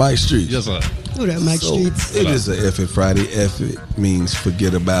 Mike Streets. Yes, sir. What up, Mike Streets? It is an effort Friday. Effort means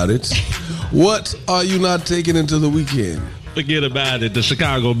forget about it. What are you not taking into the weekend? Forget about it. The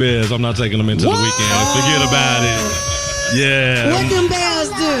Chicago Bears, I'm not taking them into the weekend. Forget about it. Yeah. What them Bears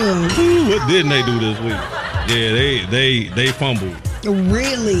do? What didn't they do this week? Yeah, they fumbled.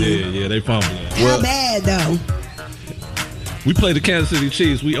 Really? Yeah, they fumbled. How bad, though? We play the Kansas City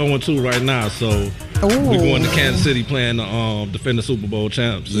Chiefs. We 0-2 right now, so we're going to Kansas City playing to defend the Super Bowl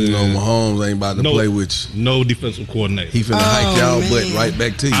champs. You know, Mahomes ain't about to play with you. No defensive coordinator. He finna hike y'all butt right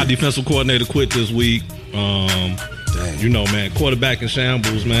back to you. Our defensive coordinator quit this week. You know, man, quarterback in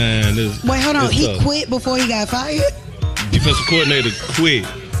shambles, man. Wait, hold on. He tough. quit before he got fired? Defensive coordinator quit.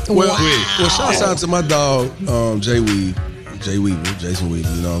 Well, shouts out to my dog, Jason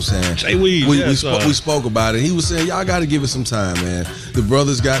Weaver, you know what I'm saying? Jay Weaver, we spoke about it. He was saying, y'all got to give it some time, man. The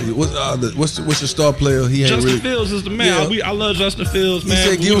brothers got what's your star player? He ain't Justin Fields is the man. I love Justin Fields, man. He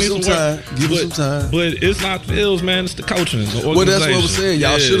said, give him some time. Give him some time. But it's not Fields, man. It's the coaching. The well, that's what I was saying.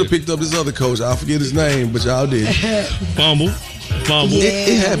 Y'all should have picked up this other coach. I forget his name, but y'all did. Fumble. Yeah.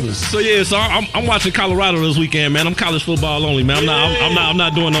 It happens. So I'm watching Colorado this weekend, man. I'm college football only, man. I'm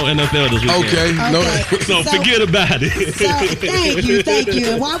not doing no NFL this weekend. Okay. No. So forget about it. So thank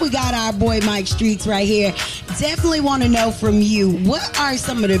you. And while we got our boy Mike Streets right here, definitely want to know from you, what are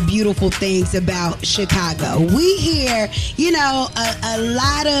some of the beautiful things about Chicago? We hear, a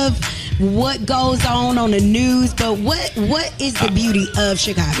lot of what goes on the news, but what is the beauty of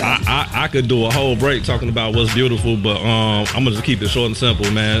Chicago? I could do a whole break talking about what's beautiful, but I'm gonna just keep it short and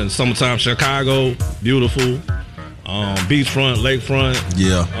simple, man. Summertime Chicago, beautiful. Beachfront, lakefront.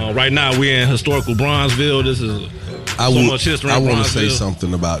 Yeah. Right now we're in historical Bronzeville. This is much history. I want to say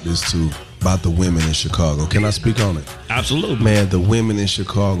something about this too, about the women in Chicago. Can I speak on it? Absolutely. Man, the women in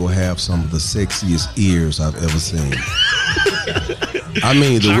Chicago have some of the sexiest ears I've ever seen. I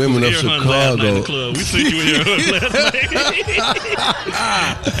mean, the women of Chicago. We seen you in your hood last night.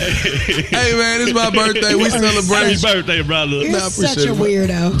 Hey, man, it's my birthday. We celebrate. Happy birthday, brother. You're such a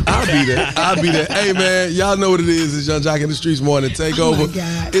weirdo. I'll be there. Hey, man, y'all know what it is. It's Young Jock in the Streets Morning Takeover. Oh, my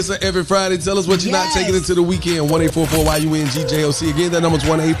God. It's every Friday. Tell us what you're not taking into the weekend. 1-844-YUNGJOC. Again, that number's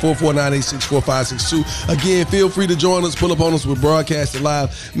 1-844-986-4562. Again, feel free to join us. Pull up on us. We're broadcasting live.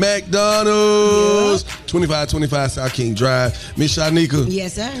 McDonald's, 2525 South King Drive. Miss Shanika.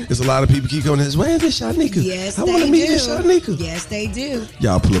 Yes, sir. There's a lot of people keep coming to this. Where's Miss Shanika? Yes, I want to meet Miss Shanika. Yes, they do.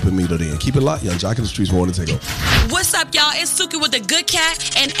 Y'all pull up and meet her then. Keep it locked. Young Jock in the Streets Morning Takeover. What's up, y'all? It's Suki with the Good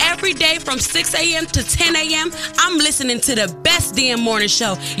Cat, and every day from 6 a.m. to 10 a.m., I'm listening to the best damn morning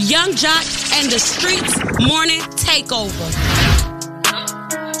show, Young Jock and the Streets Morning Takeover.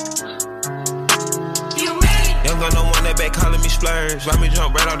 Young gun, no one that back calling me splurge. Ride me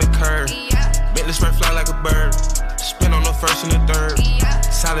jump right off the curb. Bentley sprint fly like a bird. Spin on the first and the third.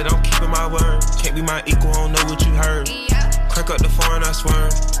 Solid, I'm keeping my word. Can't be my equal, I don't know what you heard. Crack up the foreign, I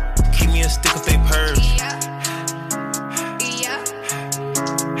swerve. Keep me a stick if they purge.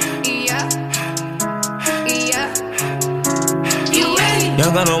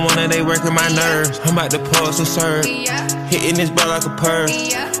 Young gun, no one that they working my nerves. I'm about to pause and serve. Hitting this bar like a perm.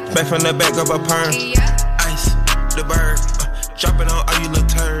 Back from the back up a perm. Ice, the bird. Dropping on all you little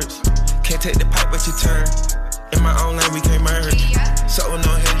turds. Can't take the pipe, but you turn. In my own lane, we can't merge. So with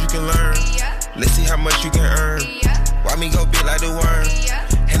no head, you can learn. Let's see how much you can earn. Why me go big like the worm?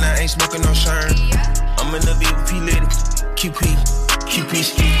 And I ain't smoking no shern. I'm in the V with P Litty. QP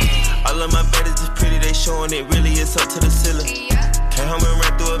ski. All of my baddies is pretty, they showing it really, it's up to the ceiling. Came home and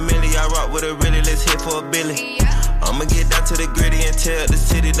ran through a milli. I rock with a really, let's hit for a billy. I'ma get down to the gritty and tell the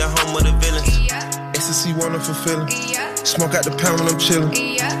city the home of the villains. Ecstasy, wonderful feeling. Smoke out the pound when I'm chillin'.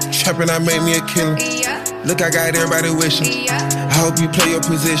 Trappin', I made me a killer. Look, I got everybody wishing. I hope you play your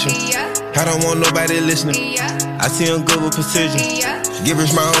position. I don't want nobody listening. I see them good with precision.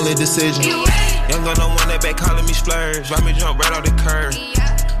 Givers my only decision. Young gun, no one that back calling me splurge. Ride me jump right off the curb.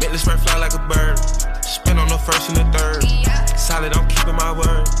 Bentley sprint fly like a bird. Spin on the first and the third. Solid, I'm keeping my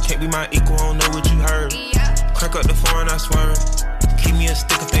word. Can't be my equal, I don't know what you heard. Crack up the foreign, I swerve. Keep me a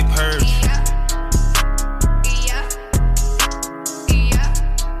stick if they purge.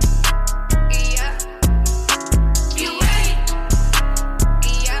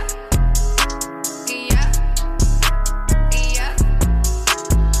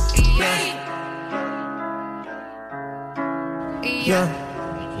 Yeah.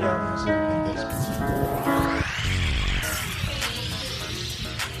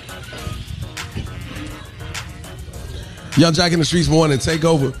 Young Jock in the Streets Morning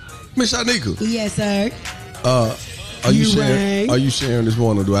Takeover. Miss Shanika. Yes, sir. Are you sharing this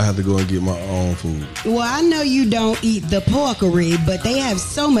morning, or do I have to go and get my own food? Well, I know you don't eat the porkery, but they have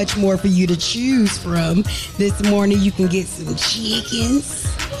so much more for you to choose from. This morning you can get some chickens.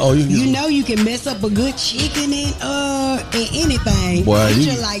 Oh, you know you can mess up a good chicken and anything. Boy,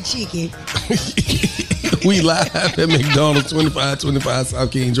 you like chicken. We live at McDonald's, 2525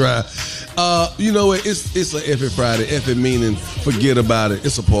 South King Drive. You know what? It's a every Friday. Effing meaning, forget about it.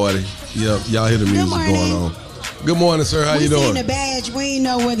 It's a party. Yep, y'all hear the music going on. Good morning, sir. How you doing? We seen the badge. We didn't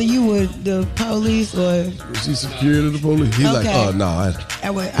know whether you were the police or... Was she security of the police? He's like, oh, no.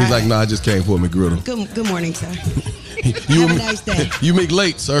 He's like, no, I just came for a McGriddle. Good morning, sir. You have a nice day. You make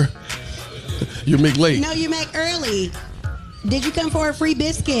late, sir. You're McLate. No, you make early. Did you come for a free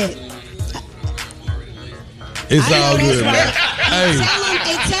biscuit? It's all good, right. man. Hey.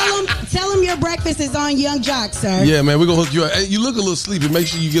 Tell him your breakfast is on Young Jock, sir. Yeah, man, we're going to hook you up. Hey, you look a little sleepy. Make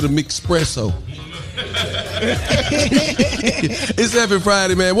sure you get a McSpresso. It's Happy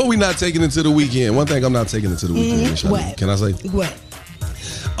Friday, man. What we not taking into the weekend? One thing I'm not taking into the weekend. What? Can I say? What?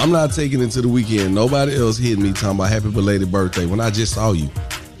 I'm not taking into the weekend. Nobody else hit me talking about happy belated birthday when I just saw you.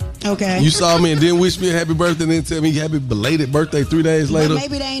 Okay. You saw me and didn't wish me a happy birthday and then tell me happy belated birthday 3 days later. But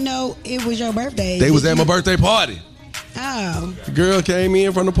maybe they ain't know it was your birthday. They was at my birthday party. Oh. The girl came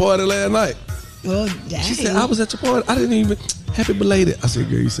in from the party last night. Well, dang. She said, I was at your party. I didn't even. Happy belated. I said,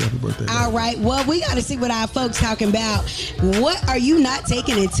 girl, you said happy birthday. All right. Well, we got to see what our folks talking about. What are you not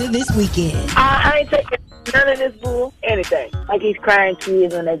taking into this weekend? I ain't taking none of this bull, anything. Like these crying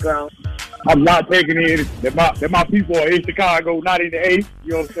kids when they grown. I'm not taking it. That my people are in Chicago, not in the 8th.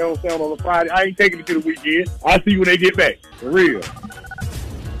 You know what I'm saying? On a Friday. I ain't taking it to the weekend. I'll see when they get back. For real.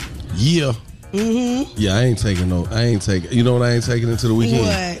 Yeah. Mm-hmm. Yeah, I ain't taking. You know what I ain't taking into the weekend?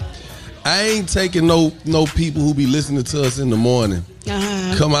 What? I ain't taking no people who be listening to us in the morning.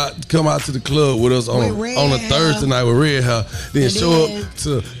 Uh-huh. Come out to the club with us on a Thursday night with red hair. Then show up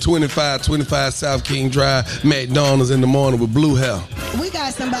to 25 South King Drive, McDonald's in the morning with blue hair. We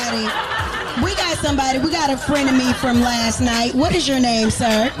got somebody. We got a friend of me from last night. What is your name,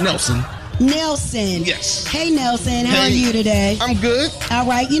 sir? Nelson. Yes. Hey, Nelson. How are you today? I'm good. All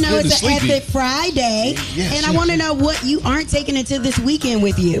right. You know, Good it's and an sleepy. Epic Friday. Yes, and I want to know what you aren't taking into this weekend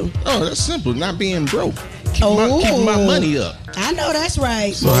with you. Oh, that's simple. Not being broke. Keep my money up. I know that's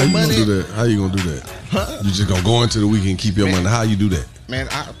right. So how you gonna do that? How you gonna do that? Huh? You just gonna go into the weekend and keep your money? How you do that? Man,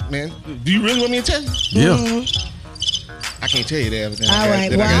 do you really want me to tell you? Yeah. Mm-hmm. I can't tell you that. Everything. All right.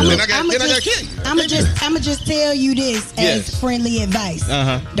 Then Well, I gotta kill you. I'm gonna just tell you this as friendly advice.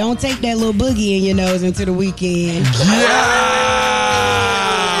 Uh-huh. Don't take that little boogie in your nose into the weekend.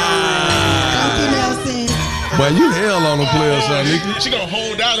 But you hell on the player, Shanika. She gonna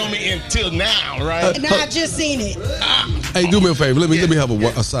hold out on me until now, right? No, I just seen it. Hey, do me a favor. Let me have a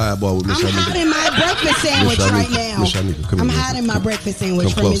sidebar with Miss I'm Shanika. hiding my breakfast sandwich right now. Miss Shanika, come I'm here. hiding my breakfast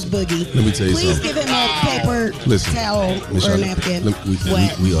sandwich Come from Miss closer. Boogie. Let me tell you Please something. give him a paper towel Miss or a Shanika, napkin.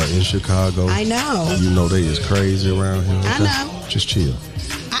 What? We are in Chicago. I know. You know they is crazy around here. I okay? know. Just chill.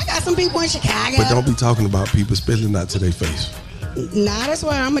 I got some people in Chicago. But don't be talking about people, especially not to their face. Nah, that's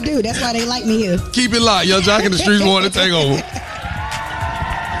what I'm gonna do. That's why they like me here. Keep it locked. Young Jock in the Streets Morning Takeover.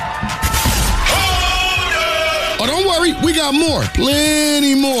 Oh, don't worry. We got more.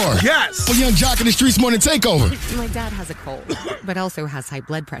 Plenty more. Yes. For Young Jock in the Streets Morning Takeover. My dad has a cold, but also has high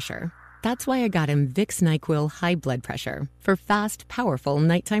blood pressure. That's why I got him Vicks NyQuil High Blood Pressure for fast, powerful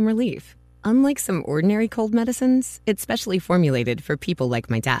nighttime relief. Unlike some ordinary cold medicines, it's specially formulated for people like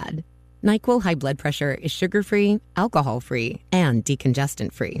my dad. NyQuil High Blood Pressure is sugar-free, alcohol-free, and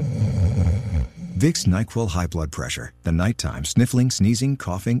decongestant-free. Vicks NyQuil High Blood Pressure. The nighttime sniffling, sneezing,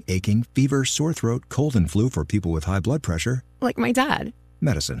 coughing, aching, fever, sore throat, cold and flu for people with high blood pressure. Like my dad.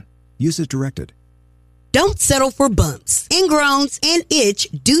 Medicine. Use as directed. Don't settle for bumps, ingrowns, and itch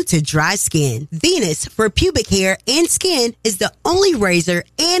due to dry skin. Venus for pubic hair and skin is the only razor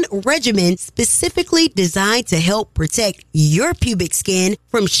and regimen specifically designed to help protect your pubic skin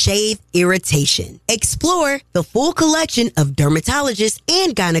from shave irritation. Explore the full collection of dermatologist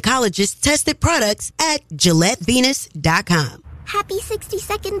and gynecologist tested products at GilletteVenus.com. Happy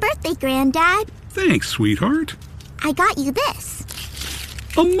 62nd birthday, Granddad. Thanks, sweetheart. I got you this.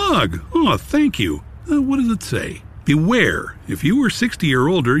 A mug. Oh, thank you. What does it say? Beware. If you are 60 or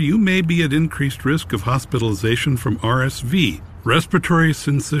older, you may be at increased risk of hospitalization from RSV, respiratory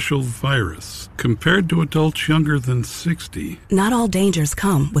syncytial virus, compared to adults younger than 60. Not all dangers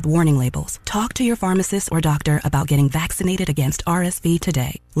come with warning labels. Talk to your pharmacist or doctor about getting vaccinated against RSV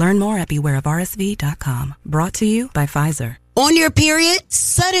today. Learn more at bewareofrsv.com. Brought to you by Pfizer. On your period,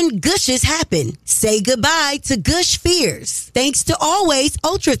 sudden gushes happen. Say goodbye to gush fears. Thanks to Always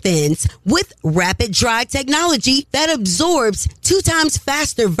Ultra Thins with rapid dry technology that absorbs 2 times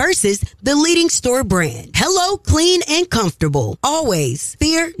faster versus the leading store brand. Hello, clean and comfortable. Always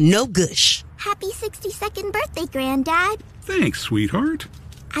fear no gush. Happy 62nd birthday, Granddad. Thanks, sweetheart.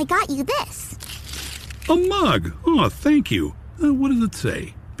 I got you this. A mug. Oh, thank you. What does it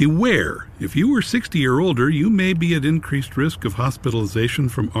say? Beware. If you are 60 or older, you may be at increased risk of hospitalization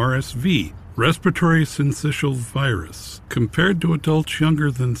from RSV, respiratory syncytial virus, compared to adults younger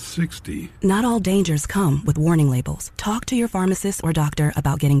than 60. Not all dangers come with warning labels. Talk to your pharmacist or doctor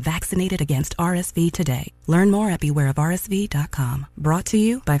about getting vaccinated against RSV today. Learn more at bewareofrsv.com. Brought to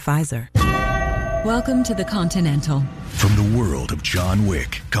you by Pfizer. Welcome to the Continental. From the world of John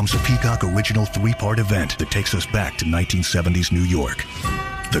Wick comes a Peacock original 3-part event that takes us back to 1970s New York.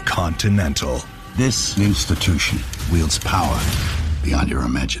 The Continental. This institution wields power beyond your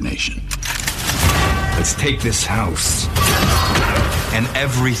imagination. Let's take this house and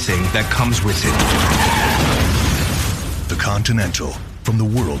everything that comes with it. The Continental. From the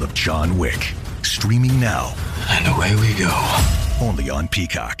world of John Wick. Streaming now. And away we go. Only on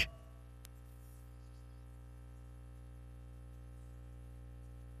Peacock.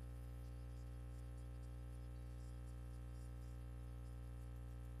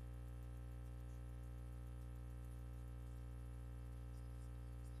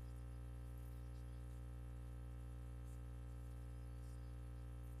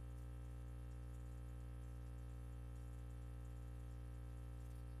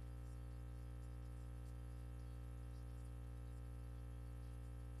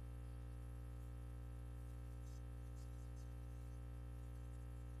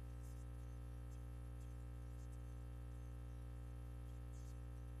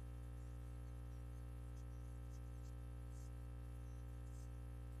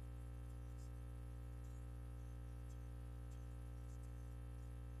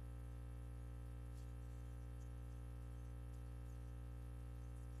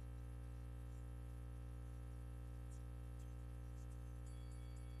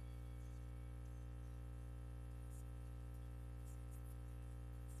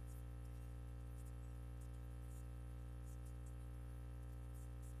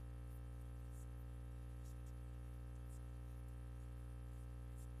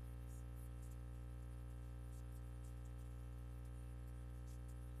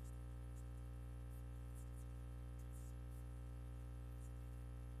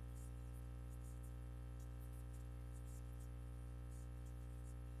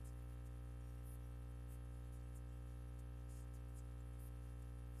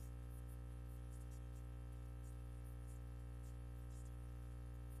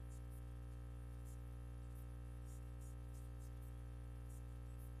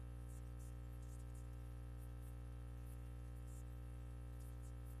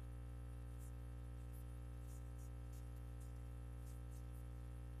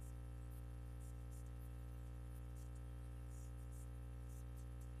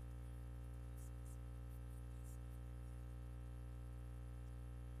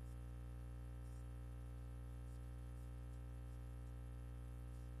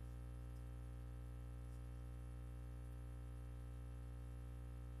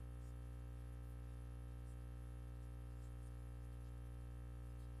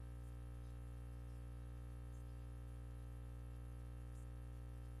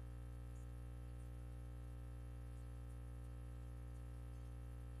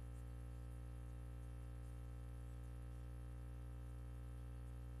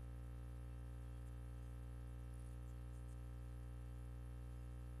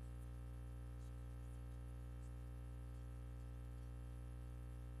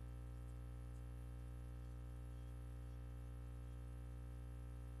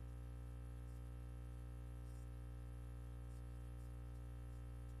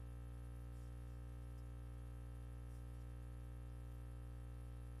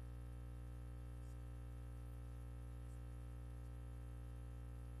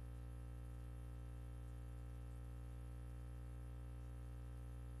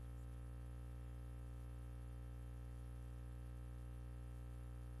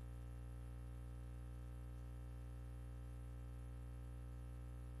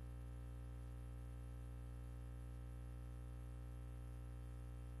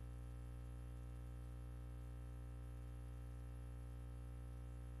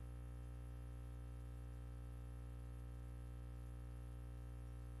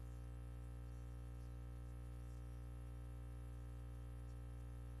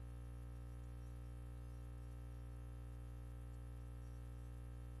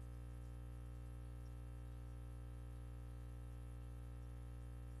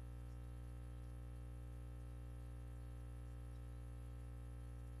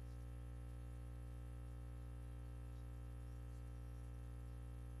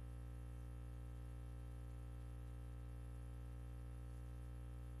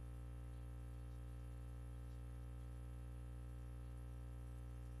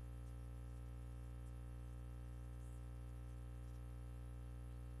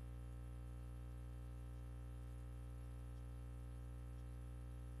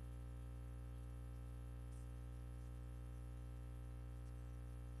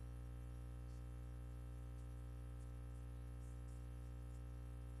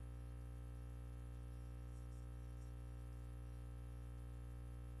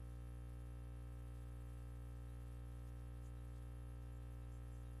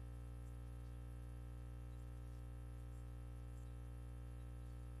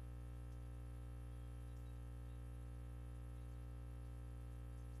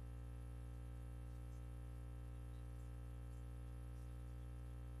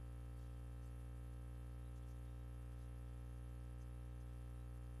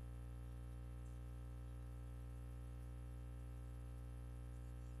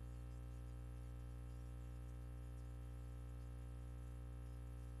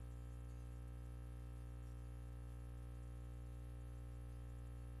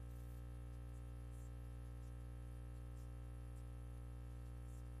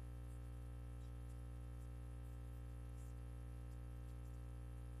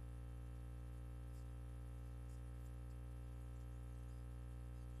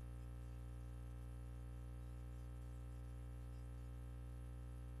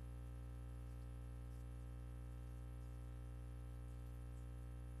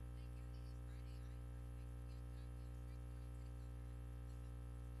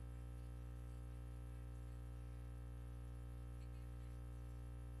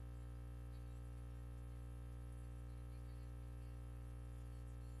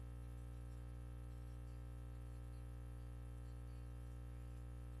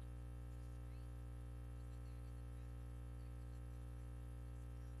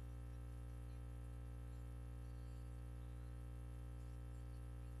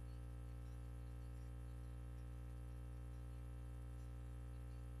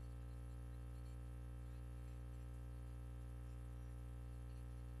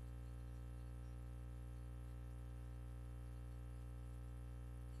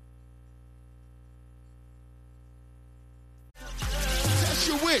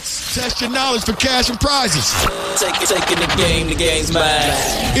 Wits. Test your knowledge for cash and prizes. Taking the game's mine.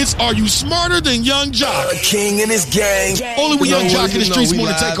 It's Are You Smarter Than Young Jock? King and his gang. Only with Young Jock in the streets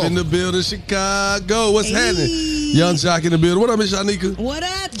morning takeover. In the building, Chicago. What's happening? Young Jock in the building. What up, Miss Shanika? What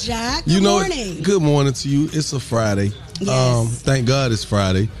up, Jock? Good morning. Good morning to you. It's a Friday. Yes. Thank God it's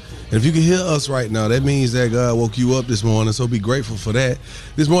Friday. And if you can hear us right now, that means that God woke you up this morning. So be grateful for that.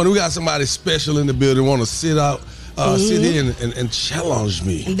 This morning we got somebody special in the building. Want to sit here and challenge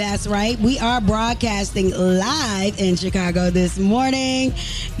me. That's right. We are broadcasting live in Chicago this morning.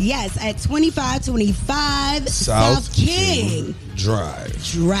 Yes, at 2525 South King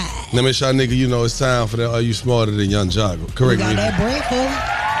Drive. Now, Miss Shanika, you know it's time for that. Are You Smarter Than Young Jock? Correct me. We got that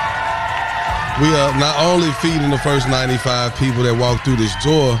breakfast. We are not only feeding the first 95 people that walk through this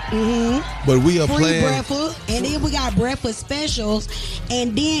door, but we are free playing breakfast, and then we got breakfast specials.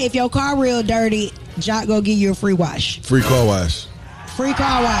 And then if your car real dirty, Jock go give you a free wash. Free car wash. Free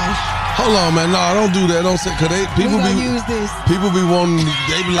car wash. Hold on, man. No, don't do that. Don't say, cause people use this. People be wanting.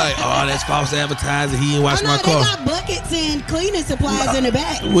 They be like, oh, that's false advertising. He ain't wash my car. They got buckets and cleaning supplies in the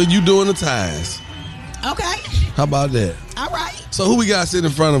back. Well, you doing the tires. Okay. How about that? All right. So who we got sitting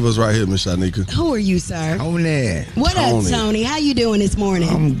in front of us right here, Miss Shanika? Who are you, sir? Tony. What up, Tony? How you doing this morning?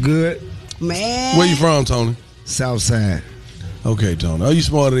 I'm good. Man. Where you from, Tony? Southside. Okay, Tony. Are you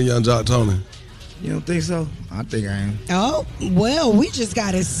smarter than Young Jock, Tony? You don't think so? I think I am. Oh, well, we just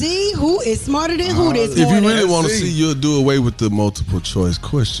got to see who is smarter than who this morning. If you really want to see, you'll do away with the multiple choice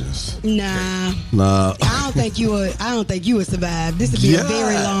questions. Nah. I don't think you would survive. This would be a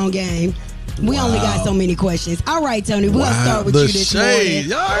very long game. We only got so many questions. All right, Tony, we'll start with you this morning.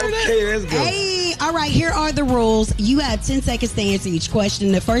 Y'all heard that? Hey, let's go. Hey, all right, here are the rules. You have 10 seconds to answer each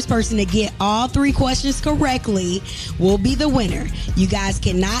question. The first person to get all 3 questions correctly will be the winner. You guys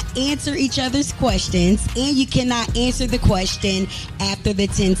cannot answer each other's questions, and you cannot answer the question after the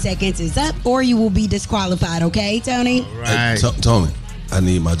 10 seconds is up, or you will be disqualified, okay, Tony? All right. Hey, Tony, I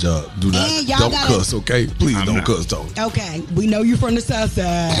need my job. Don't cuss, okay? Please don't cuss, Tony. Okay, we know you're from the South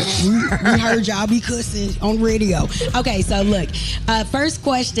Side. we heard y'all be cussing on radio. Okay, so look, first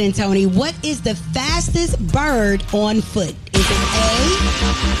question, Tony. What is the fastest bird on foot? Is it A,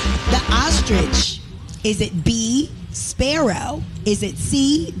 the ostrich? Is it B, sparrow? Is it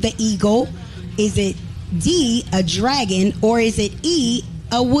C, the eagle? Is it D, a dragon? Or is it E,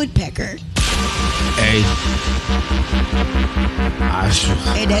 a woodpecker? A.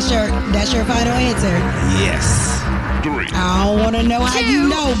 Hey, that's your final answer? Yes. 3. I don't want to know how you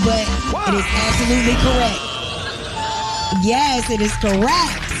know, but it is absolutely correct. Yes, it is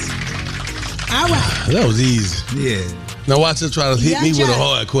correct. All right. That was easy. Yeah. Now watch her try to hit me with a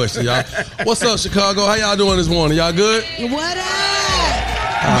hard question, y'all. What's up, Chicago? How y'all doing this morning? Y'all good? What up?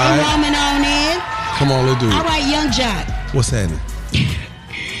 All They right. roaming on in. Come on, let's do it. All right, Young Jock. What's happening?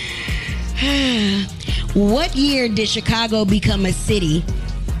 What year did Chicago become a city?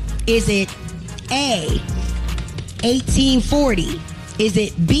 Is it A, 1840? Is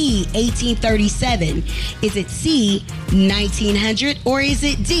it B, 1837? Is it C, 1900? Or is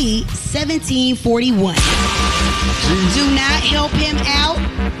it D, 1741? Do not help him out,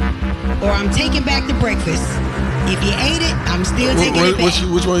 or I'm taking back the breakfast. If you ate it, I'm still taking it back.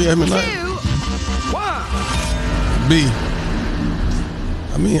 Which one you having tonight? 2, 1. B.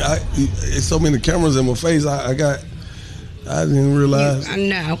 I mean, it's so many cameras in my face. I didn't realize.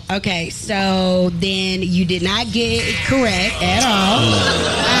 No. Okay, so then you did not get it correct at all.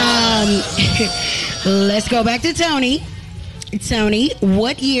 Let's go back to Tony. Tony,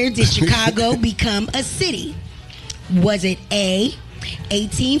 what year did Chicago become a city? Was it A,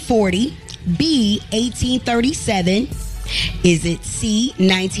 1840, B, 1837? Is it C,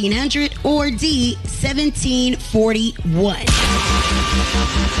 1900, or D, 1741?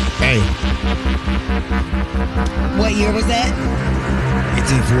 A. What year was that?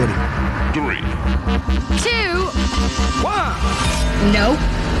 1840. 3. 2, 1. Nope.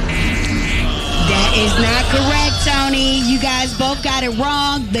 That is not correct, Tony. You guys both got it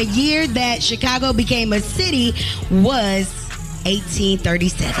wrong. The year that Chicago became a city was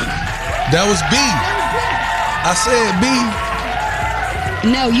 1837. That was B. I said B.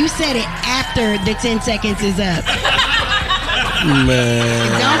 No, you said it after the 10 seconds is up. Man.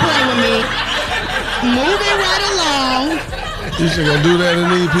 Don't play with me. Moving right along. You should gonna do that in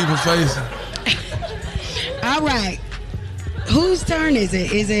these people's faces. All right. Whose turn is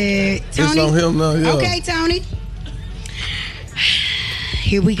it? Is it Tony? It's on him now, yeah. Okay, Tony.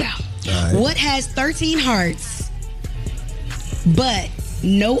 Here we go. Right. What has 13 hearts but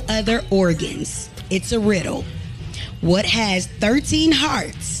no other organs? It's a riddle. What has 13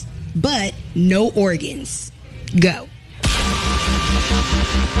 hearts but no organs? Go.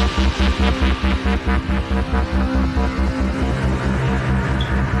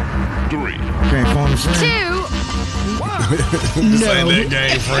 Can't phone a friend. 2. This No. ain't that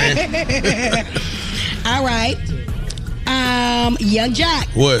game, friend. All right. Young Jock.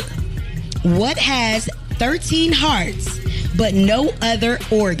 What? What has 13 hearts but no other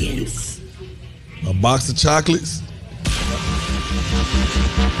organs? A box of chocolates?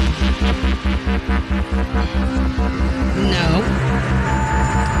 No.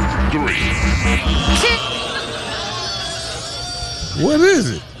 3. What is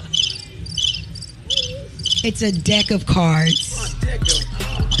it? It's a deck of cards.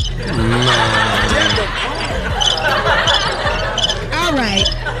 All right.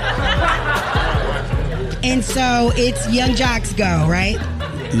 And so it's Young Jock's go, right?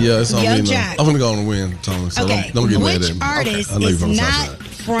 Yeah, it's on Young me. Jock. I'm gonna go on and win, Tony. So Okay. don't get mad Which at me. artist I know you're is from the South not Side.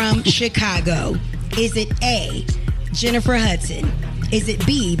 from Chicago? Is it A, Jennifer Hudson? Is it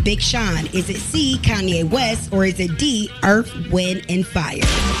B, Big Sean? Is it C, Kanye West? Or is it D, Earth, Wind, and Fire?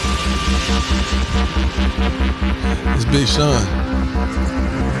 It's Big Sean.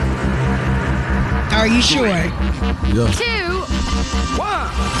 Are you sure? Yeah. 2. 1.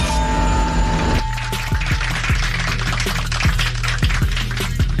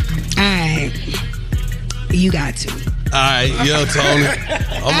 All right. You got to. All right, yeah, Tony.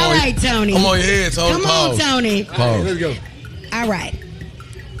 All right, Tony. I'm on your head, Tony. Come Pause. on, Tony. Pause. Let's go. All right.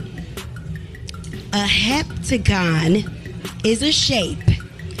 A heptagon is a shape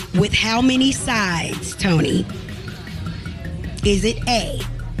with how many sides, Tony? Is it A,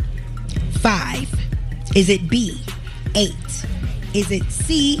 5? Is it B, 8? Is it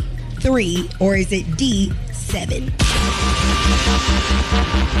C, 3? Or is it D, 7?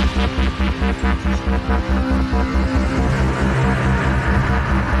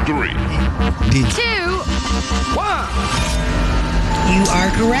 D. 2. 1. You are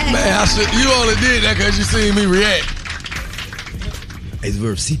correct. Man, you only did that because you seen me react. It's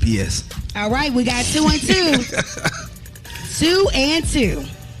verb CPS. All right, we got 2 and 2. 2 and 2.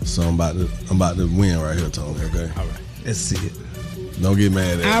 So I'm about to win right here, Tony. Okay. All right. Let's see it. Don't get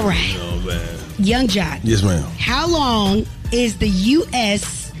mad at me. All right. You know, man. Young Jock. Yes, ma'am. How long is the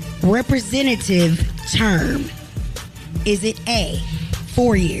U.S. representative term? Is it A,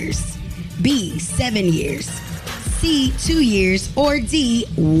 4 years, B, 7 years, C, 2 years, or D,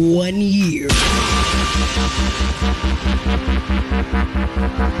 1 year?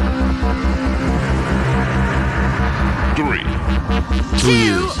 Three. 2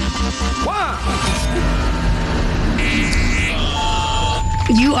 years. 1.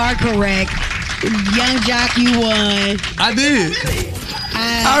 You are correct. Young Jock, you won. I did.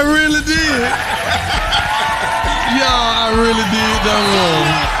 I really did. Y'all, I really did. Don't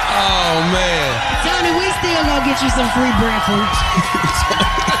worry. Oh, man. Tony, we still gonna get you some free breakfast.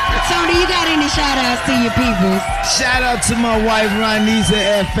 Tony, you got any shout outs to your people? Shout out to my wife,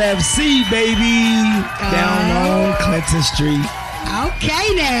 Ronisa FFC, baby. Down on Clinton Street.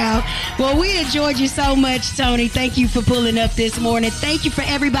 Okay, now. Well, we enjoyed you so much, Tony. Thank you for pulling up this morning. Thank you for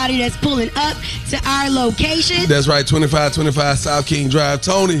everybody that's pulling up to our location. That's right, 2525 South King Drive.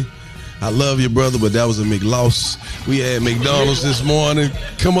 Tony, I love you, brother, but that was a McLoss. We had McDonald's this morning.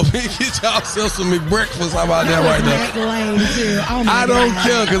 Come up here and get yourself some McBreakfast. How about that right there? Oh I don't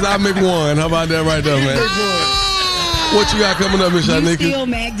care because I make one. How about that right there, man? What you got coming up, Miss You Shanika? still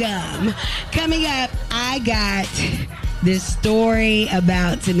MacDumb. Coming up, I got this story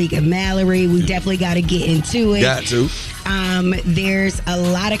about Tamika Mallory. We definitely got to get into it. Got to. There's a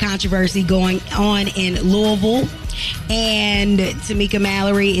lot of controversy going on in Louisville, and Tamika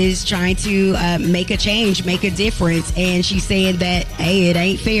Mallory is trying to make a change, make a difference, and she's saying that, hey, it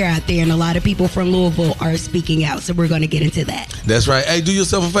ain't fair out there, and a lot of people from Louisville are speaking out, so we're going to get into that. That's right. Hey, do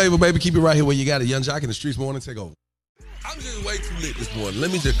yourself a favor, baby. Keep it right here where you got it. Young Jock in the Streets morning. Take over. I'm just way too lit this morning.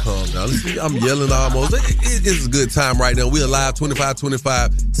 Let me just calm down. Listen, I'm yelling almost. It's a good time right now. We're live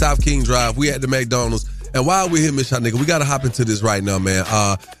 2525 South King Drive. We at the McDonald's. And while we're here, Miss Shanika, we got to hop into this right now, man.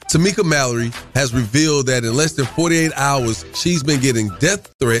 Tamika Mallory has revealed that in less than 48 hours, she's been getting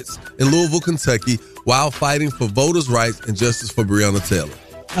death threats in Louisville, Kentucky, while fighting for voters' rights and justice for Breonna Taylor.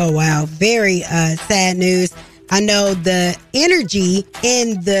 Oh, wow. Very sad news. I know the energy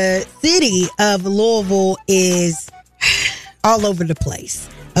in the city of Louisville is all over the place.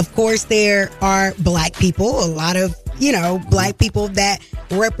 Of course, there are black people, a lot of black people that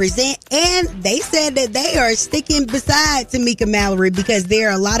represent. And they said that they are sticking beside Tamika Mallory because there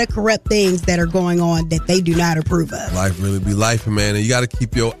are a lot of corrupt things that are going on that they do not approve of. Life really be life, man. And you got to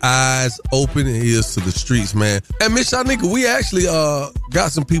keep your eyes open and ears to the streets, man. And Miss Shanika, we actually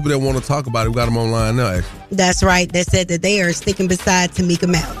got some people that want to talk about it. We got them online now, actually. That's right. They said that they are sticking beside Tamika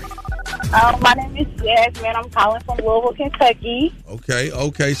Mallory. My name is Jasmine. I'm calling from Louisville, Kentucky.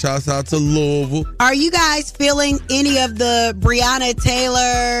 Okay. Shouts out to Louisville. Are you guys feeling any of the Breonna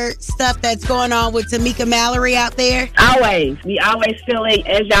Taylor stuff that's going on with Tamika Mallory out there? Always. We always feel it.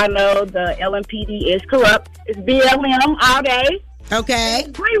 As y'all know, the LMPD is corrupt. It's BLM all day. Okay.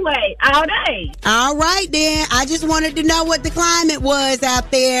 Freeway all day. All right, then. I just wanted to know what the climate was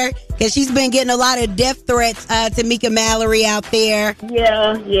out there because she's been getting a lot of death threats, Tamika Mallory out there.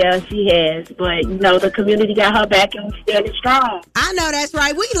 Yeah, she has. But, the community got her back and we're standing strong. I know that's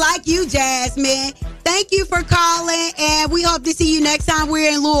right. We like you, Jasmine. Thank you for calling, and we hope to see you next time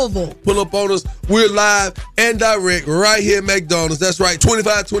we're in Louisville. Pull up on us. We're live and direct right here at McDonald's. That's right,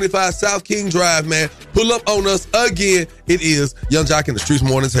 2525 South King Drive, man. Pull up on us again. It is Young Jock in the Streets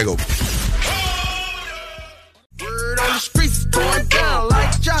Morning Takeover. Word on the streets going down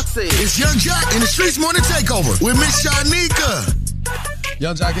like Jock said. It's Young Jock in the Streets Morning Takeover with Miss Shanika.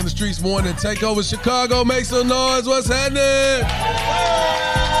 Young Jock in the Streets Morning Takeover. Chicago, make some noise. What's happening?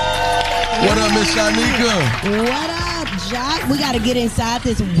 What up, Miss Shanika? What up, Jock? We got to get inside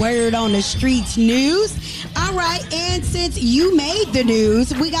this Word on the Streets news. All right, and since you made the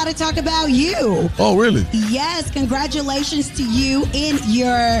news, we got to talk about you. Oh, really? Yes, congratulations to you in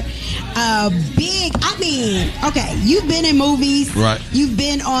your you've been in movies. Right. You've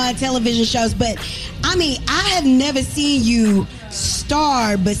been on television shows, but, I have never seen you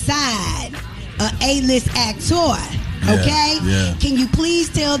star beside an A-list actor. Okay? Yeah. Can you please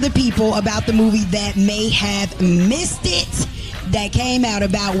tell the people about the movie that may have missed it? That came out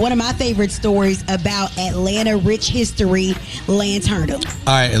about one of my favorite stories about Atlanta rich history, Lance Herndon. All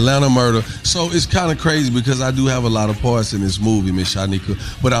right, Atlanta murder. So it's kind of crazy because I do have a lot of parts in this movie, Miss Shanika,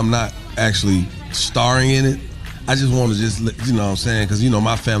 but I'm not actually starring in it. I just want to you know what I'm saying? Because,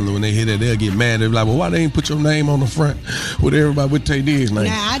 my family, when they hear that, they'll get mad. They'll be like, well, why they ain't put your name on the front with everybody with Tay Diggs' name?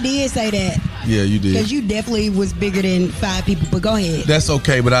 Nah, I did say that. Yeah, you did. Because you definitely was bigger than 5 people, but go ahead. That's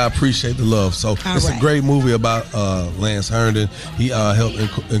okay, but I appreciate the love. So it's a great movie about Lance Herndon. He helped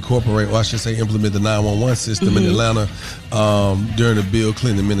incorporate, or I should say implement the 911 system in Atlanta during the Bill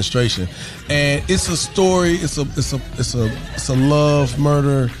Clinton administration. And it's a story, it's a love,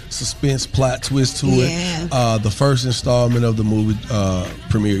 murder, suspense, plot twist to it. The first installment of the movie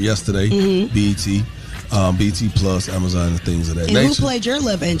premiered yesterday, BET Plus, Amazon, and things of that nature. And who played your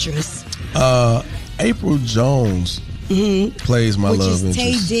love interest? April Jones plays my love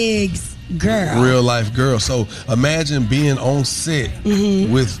interest. Tay Diggs' girl. Real life girl. So imagine being on set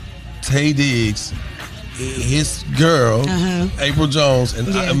with Tay Diggs, his girl, April Jones,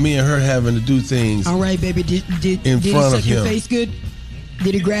 and me and her having to do things. All right, baby. Did in front of him. Your face good?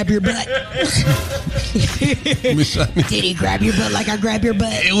 Did he grab your butt? Did he grab your butt like I grab your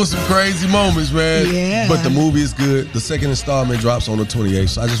butt? It was some crazy moments, man. Yeah. But the movie is good. The second installment drops on the 28th.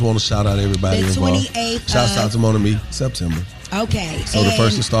 So I just want to shout out everybody involved. 28th. Shouts out to Mon Ami, September. Okay. So the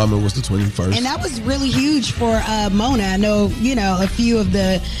first installment was the 21st. And that was really huge for Mona. I know, a few of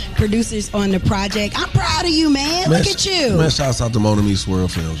the producers on the project. I'm proud of you, man. Look at you. Man, shouts out to Mon Ami Swirl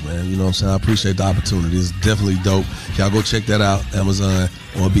Films, man. You know what I'm saying? I appreciate the opportunity. It's definitely dope. Y'all go check that out, Amazon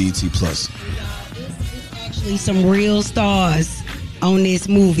or BET Plus. Actually, some real stars on this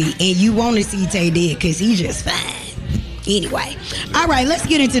movie. And you want to see Tay Diggs because he's just fine. Anyway, all right, let's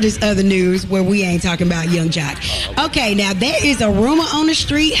get into this other news where we ain't talking about Young Jock. Okay, now there is a rumor on the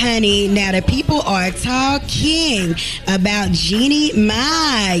street, honey. Now the people are talking about Jeannie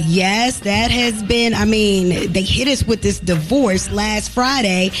Mai. Yes, that has been, they hit us with this divorce last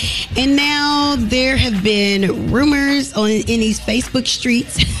Friday. And now there have been rumors in these Facebook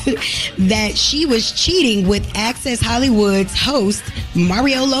streets that she was cheating with Access Hollywood's host,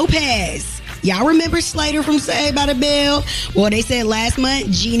 Mario Lopez. Y'all remember Slater from Saved by the Bell? Well, they said last month,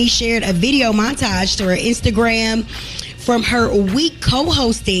 Jeannie shared a video montage to her Instagram from her week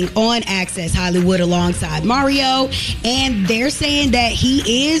co-hosting on Access Hollywood alongside Mario. And they're saying that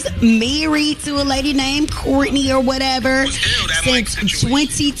he is married to a lady named Courtney or whatever since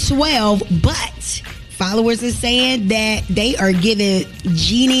 2012. But followers are saying that they are giving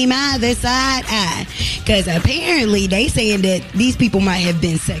Jeannie Mai the side eye because apparently they saying that these people might have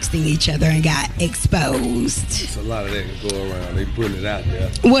been sexting each other and got exposed. It's a lot of that can go around. They putting it out there.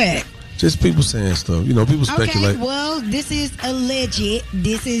 What? Just people saying stuff. You know, people speculate. Okay, well, this is alleged.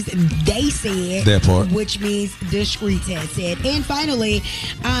 This is they said. That part. Which means the streets has said. And finally,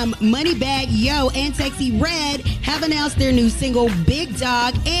 Moneybagg Yo and Sexy Red have announced their new single, Big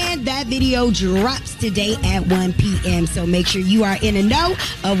Dog, and that video drops today at 1 p.m. So make sure you are in the know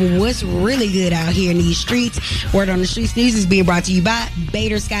of what's really good out here in these streets. Word on the Streets News is being brought to you by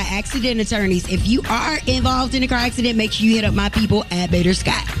Bader Scott Accident Attorneys. If you are involved in a car accident, make sure you hit up my people at Bader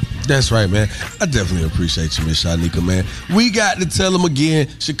Scott. That's right, man. I definitely appreciate you, Miss Shanika, man. We got to tell them again,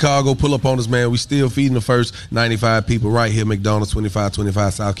 Chicago, pull up on us, man. We still feeding the first 95 people right here, McDonald's,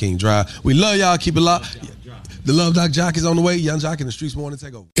 2525 South King Drive. We love y'all. Keep it locked. The Love Doc Jock is on the way. Young Jock in the Streets Morning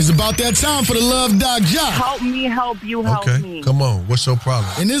Takeover. It's about that time for the Love Doc Jock. Help me, help you, help me. Come on. What's your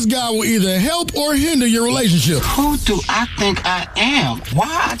problem? And this guy will either help or hinder your relationship. Who do I think I am?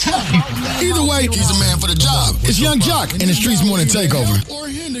 Why I tell people that? Either way, he's a man for the job. It's Young Jock in the Streets Morning Takeover. Or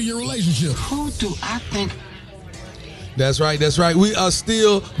hinder your relationship. Who do I think? That's right. That's right. We are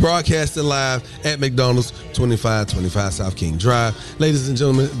still broadcasting live at McDonald's, 2525 South King Drive. Ladies and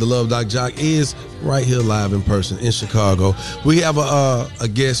gentlemen, the Love Doc Jock is right here live in person in Chicago. We have a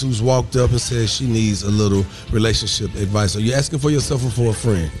guest who's walked up and said she needs a little relationship advice. Are you asking for yourself or for a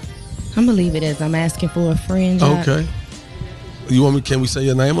friend? I believe it is. I'm asking for a friend, Jock. Okay. You want me? Can we say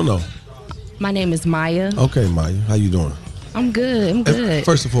your name or no? My name is Maya. Okay, Maya. How you doing? I'm good. I'm good.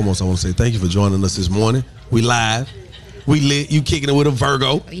 First and foremost, I want to say thank you for joining us this morning. We live. We lit. You kicking it with a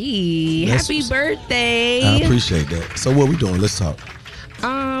Virgo. Hey, happy birthday. I appreciate that. So what we doing? Let's talk.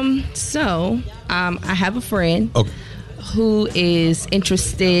 I have a friend who is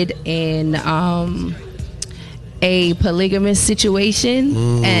interested in a polygamous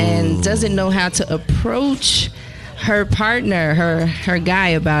situation and doesn't know how to approach her partner, her guy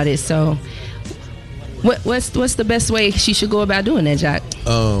about it. So what's the best way she should go about doing that, Jock?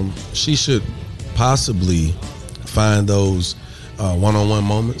 She should possibly find those one-on-one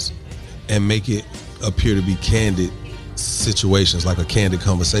moments and make it appear to be candid situations, like a candid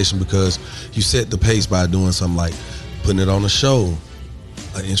conversation, because you set the pace by doing something like putting it on a show,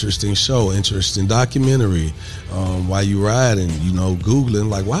 an interesting show, interesting documentary, while you riding, Googling,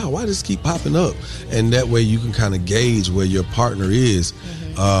 like, wow, why does this keep popping up? And that way you can kind of gauge where your partner is,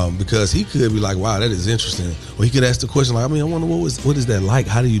 because he could be like, wow, that is interesting. Or he could ask the question, like, I wonder what is that like?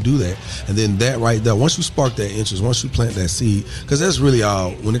 How do you do that? And then that right there, once you spark that interest, once you plant that seed, because that's really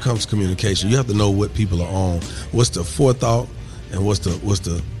all, when it comes to communication, you have to know what people are on, what's the forethought, and what's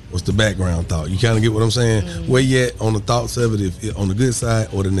the background thought. You kind of get what I'm saying? Where you at on the thoughts of it, if on the good side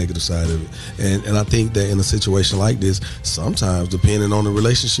or the negative side of it. And I think that in a situation like this, sometimes depending on the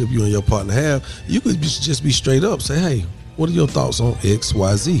relationship you and your partner have, you could just be straight up, say, hey, what are your thoughts on X,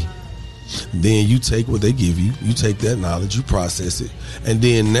 Y, Z? Then you take what they give you, you take that knowledge, you process it, and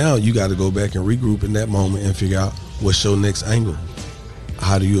then now you got to go back and regroup in that moment and figure out what's your next angle.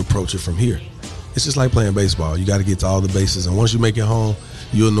 How do you approach it from here? It's just like playing baseball. You got to get to all the bases, and once you make it home,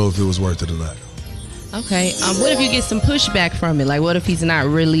 you'll know if it was worth it or not. Okay. What if you get some pushback from it? Like, what if he's not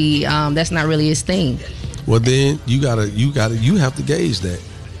really, that's not really his thing? Well, then you have to gauge that.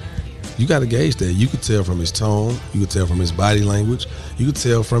 You got to gauge that. You could tell from his tone. You could tell from his body language. You could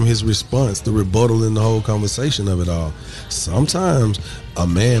tell from his response, the rebuttal in the whole conversation of it all. Sometimes a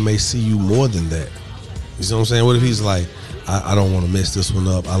man may see you more than that. You see what I'm saying? What if he's like, I don't want to mess this one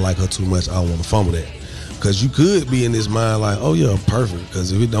up. I like her too much. I don't want to fumble that. Because you could be in his mind like, oh, yeah, perfect.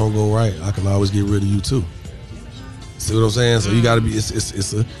 Because if it don't go right, I can always get rid of you too. See what I'm saying? So you got to be,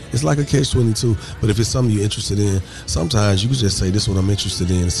 it's like a catch-22. But if it's something you're interested in, sometimes you can just say, this is what I'm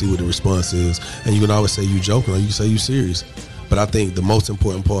interested in, and see what the response is. And you can always say you joking or you can say you serious. But I think the most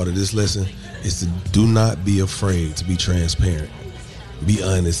important part of this lesson is to do not be afraid to be transparent. Be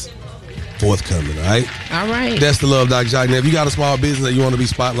honest. Forthcoming, all right? All right. That's the Love Doc Jock. Now, if you got a small business that you want to be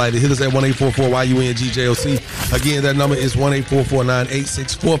spotlighted, hit us at 1-844-YUNGJOC. Again, that number is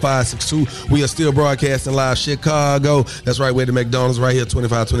 1-844-986-4562. We are still broadcasting live Chicago. That's right, we're at the McDonald's right here,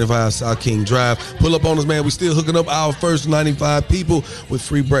 2525 South King Drive. Pull up on us, man. We still hooking up our first 95 people with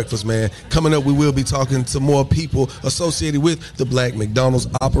free breakfast, man. Coming up, we will be talking to more people associated with the Black McDonald's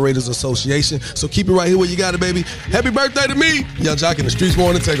Operators Association. So keep it right here where you got it, baby. Happy birthday to me. Young Jock in the Streets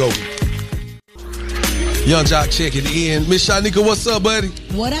Morning Takeover. Young Jock checking in. Miss Shanika, what's up, buddy?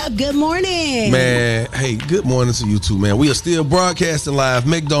 What up? Good morning. Man, hey, good morning to you too, man. We are still broadcasting live.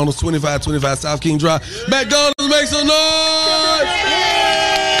 McDonald's, 2525 South King Drive. McDonald's, make some noise!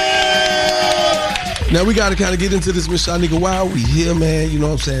 Now, we got to kind of get into this, Miss Shanika. Why are we here, man? You know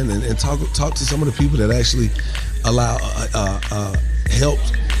what I'm saying? And talk to some of the people that actually allow,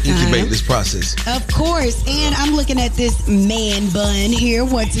 helped incubate this process. Of course. And I'm looking at this man bun here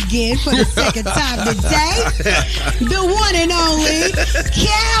once again for the second time today. The one and only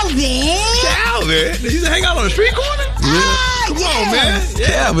Calvin. Calvin? Did you hang out on the street corner? Come on, man. Yeah.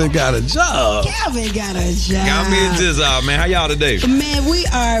 Calvin got a job. Calvin got a job. Got me in this out, man. How y'all today? Man, we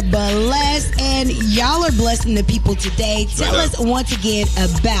are blessed, and y'all are blessing the people today. Tell us once again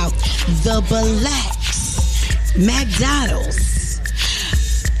about the Blacks McDonald's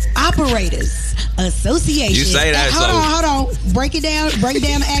Operators Association. You say that, Hold on. Break it down. Break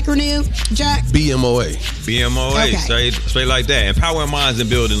down the acronym, Jack. BMOA. BMOA, Okay. straight like that. Empowering minds and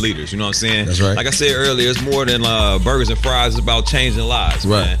building leaders. You know what I'm saying? That's right. Like I said earlier, it's more than burgers and fries. It's about changing lives,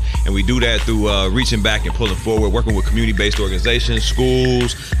 Right. man. And we do that through reaching back and pulling forward, working with community-based organizations,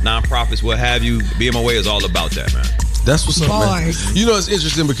 schools, nonprofits, what have you. BMOA is all about that, man. That's what's up, man. Bars. You know, it's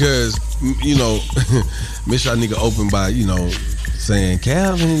interesting because, you know, Miss Shanika opened by, you know, saying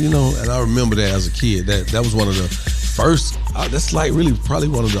Calvin, you know, and I remember that as a kid. That was one of the first, that's like really probably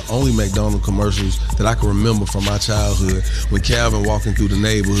one of the only McDonald's commercials that I can remember from my childhood, when Calvin walking through the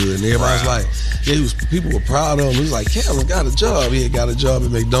neighborhood and everybody was like, yeah, people were proud of him. It was like, Calvin got a job. He had got a job at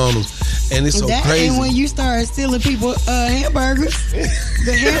McDonald's. And it's so crazy. And when you start stealing people hamburgers,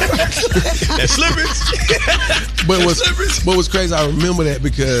 the hamburgers. That slippage. But what's crazy, I remember that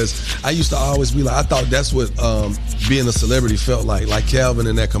because I used to always be like, I thought that's what being a celebrity felt like Calvin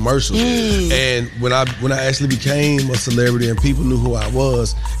in that commercial. And when I actually became a celebrity and people knew who I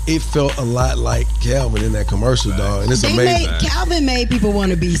was, it felt a lot like Calvin in that commercial, dog. And it's amazing. Calvin made people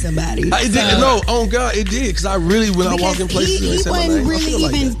want to be somebody. It did. No, on God, it did. Because I really, when I walk in places, he wasn't really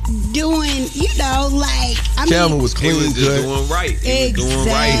even doing, you know, like, I Calvin mean, was clean, he was just good. doing right. He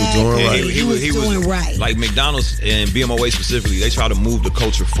was doing right. Like McDonald's and BMOA specifically, they try to move the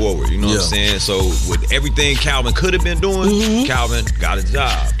culture forward. You know what I'm saying? So with everything Calvin could have been doing, Calvin got a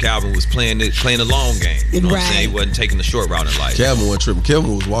job. Calvin was playing the long game. You know what I'm saying? He wasn't taking the short route in life. Calvin wasn't tripping.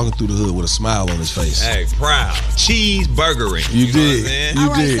 Calvin was walking through the hood with a smile on his face. Hey, proud. Cheeseburgering. You did. All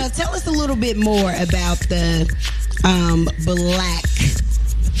right, so tell us a little bit more about the Black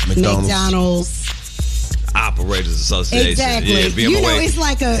McDonald's Operators Association. Exactly. Yeah, BMOA. You know, it's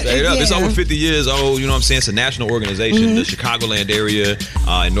like a... It's over 50 years old. You know what I'm saying? It's a national organization. The Chicagoland area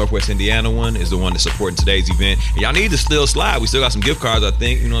in Northwest Indiana one is the one that's supporting today's event. And y'all need to still slide. We still got some gift cards, I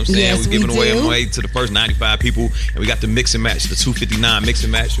think. You know what I'm saying? Yes, We're giving we away to the first 95 people. And we got the mix and match, the 259 mix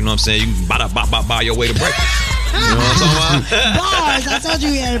and match. You know what I'm saying? You can buy your way to breakfast. You know what I'm talking about? Bars. I told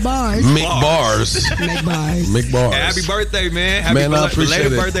you we had bars. McBars. McBars. Happy birthday, man. Happy Man, I appreciate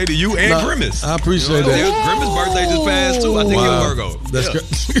belated it. birthday to you and Grimace. I appreciate that. Grimace's birthday just passed too. I think you're a Virgo. That's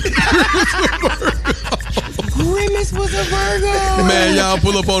Grimace was a Virgo. Man, y'all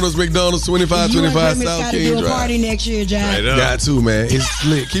pull up on us, McDonald's, 2525 South King Drive. Do a party next year, John. Got to, man. It's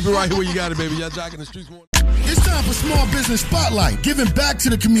lit. Keep it right here where you got it, baby. Y'all jocking the streets more. It's time for Small Business Spotlight, giving back to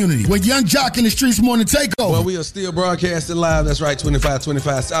the community with Young Jock in the Streets Morning Takeover. Well, we are still broadcasting live. That's right,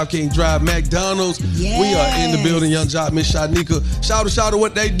 2525 South King Drive, McDonald's. Yes. We are in the building, Young Jock, Miss Shanika. Shout out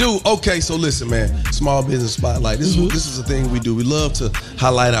what they do. Okay, so listen, man. Small Business Spotlight. This is a thing we do. We love to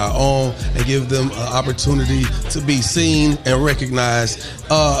highlight our own and give them an opportunity to be seen and recognized.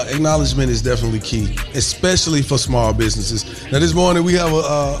 Acknowledgement is definitely key, especially for small businesses. Now, this morning we have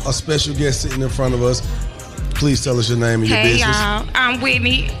a special guest sitting in front of us. Please tell us your name and your business. Hey, y'all. I'm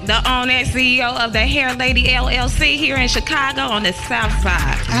Whitney, the owner and CEO of the Hair Lady LLC here in Chicago on the South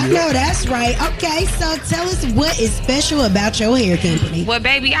Side. I know that's right. Okay, so tell us what is special about your hair company. Well,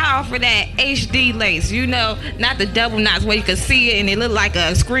 baby, I offer that HD lace. You know, not the double knots where you can see it and it look like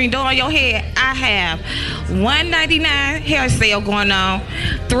a screen door on your head. I have $199 hair sale going on.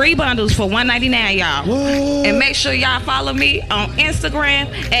 3 bundles for $199, y'all. What? And make sure y'all follow me on Instagram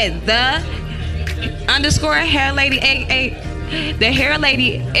at _Hair Lady 88, the Hair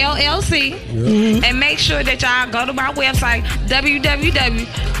Lady LLC, and make sure that y'all go to my website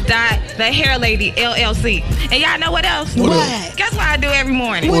www.thehairladyllc. And y'all know what else? What? Guess what I do every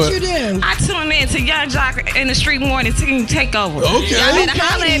morning? What you do? I tune in to Young Jock in the Street Morning Team Takeover. Okay. Y'all better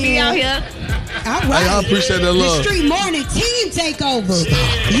holler at me out here. All right. Hey, I appreciate that love. The Street Morning Team Takeover.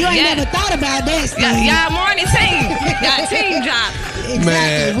 You ain't never thought about that, Steve. Y'all morning team. Y'all team job. Exactly.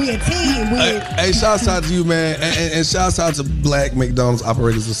 Man. We a team. Hey, shouts out to you, man. And shouts out to Black McDonald's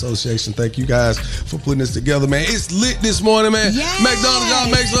Operators Association. Thank you guys for putting this together, man. It's lit this morning, man. Yes. McDonald's, y'all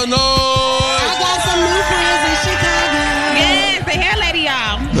make some noise. I got some new friends in Chicago. Yes, the Hair Lady,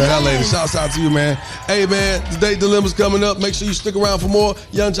 y'all. The That lady, shouts out to you, man. Hey, man, the Date Dilemma's coming up. Make sure you stick around for more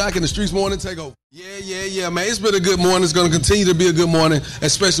Young Jock in the Streets Morning Takeover. Yeah, man. It's been a good morning. It's going to continue to be a good morning,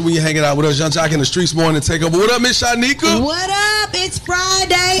 especially when you're hanging out with us. Young Jock in the Streets Morning Takeover. What up, Miss Shanika? What up? It's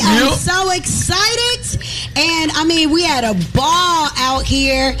Friday. I'm so excited. And, I mean, we had a ball out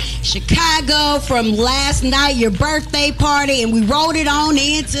here, Chicago, from last night, your birthday party, and we rolled it on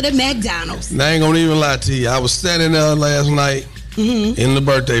into the McDonald's. I ain't going to even lie to you. I was standing there last night in the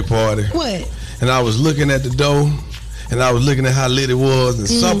birthday party. What? And I was looking at the door. And I was looking at how lit it was, and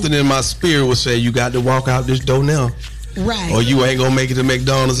something in my spirit was saying, you got to walk out this door now. Right. Or you ain't going to make it to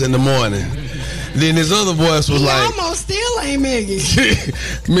McDonald's in the morning. Then this other voice was like, almost still ain't making.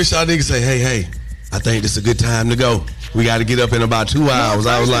 Miss Shanika say, hey, I think this is a good time to go. We got to get up in about 2 hours.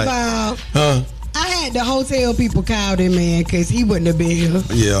 I was like, huh? I had the hotel people call him, man, because he wouldn't have been here.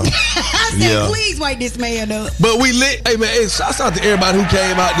 Yeah. I said, please wake this man up. But we lit. Hey, man, shouts out to everybody who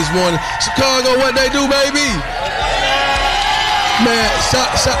came out this morning. Chicago, what they do, baby? Man,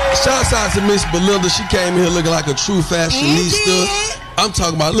 shouts out to Miss Belinda. She came here looking like a true fashionista. I'm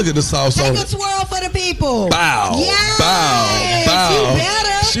talking about, look at the sauce on it. Take a twirl for the people. Bow. Yes. Bow. You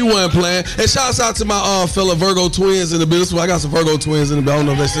better. She wasn't playing. And shouts out to my fellow Virgo twins in the business. Well, I got some Virgo twins in the business. I don't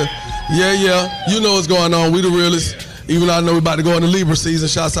know if they said. Yeah. You know what's going on. We the realest. Even though I know we about to go into Libra season.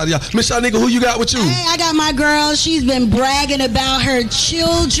 Shouts out to y'all. Miss Shanika, who you got with you? Hey, I got my girl. She's been bragging about her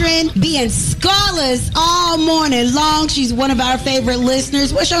children being scholars all morning long. She's one of our favorite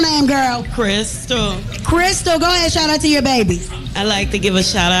listeners. What's your name, girl? Crystal. Crystal, go ahead. Shout out to your babies. I'd like to give a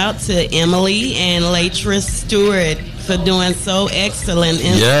shout out to Emily and Latris Stewart for doing so excellent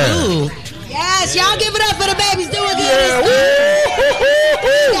in school. Yes, y'all give it up for the babies doing good.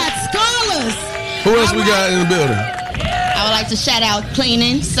 We got scholars. Who else we got in the building? I would like to shout out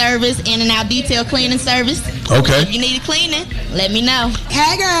cleaning service, in and out detail cleaning service. Okay. If you need a cleaning, let me know.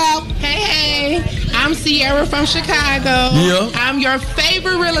 Hey, girl. Hey. I'm Sierra from Chicago. Yeah. I'm your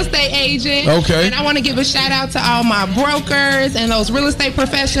favorite real estate agent. Okay. And I want to give a shout out to all my brokers and those real estate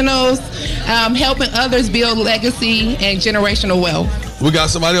professionals helping others build legacy and generational wealth. We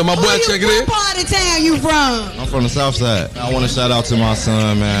got somebody on my boy checking in. What part of town you from? I'm from the South Side. I want to shout out to my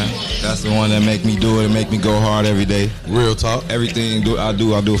son, man. That's the one that make me do it and make me go hard every day. Real talk. Everything I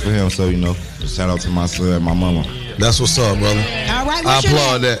do for him. So, shout out to my son and my mama. That's what's up, brother. All right, I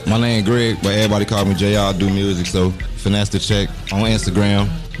applaud that. My name Greg, but everybody call me JR. I do music, so finesse the check on Instagram.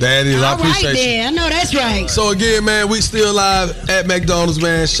 That is, I appreciate you. I know that's right. So again, man, we still live at McDonald's,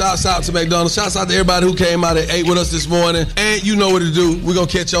 man. Shouts out to McDonald's. Shouts out to everybody who came out and ate with us this morning. And you know what to do. We're going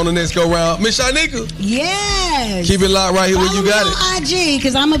to catch you on the next go round. Miss Shanika. Yes. Keep it locked right here where you got it. On IG,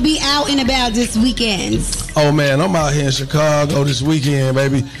 because I'm going to be out and about this weekend. Oh, man, I'm out here in Chicago this weekend,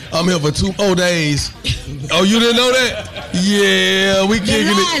 baby. I'm here for 2 more days. Oh, you didn't know that? Yeah, we kicking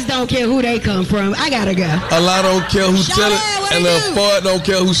it. The lies don't care who they come from. I got to go. A lot don't care who tell it, and the fart don't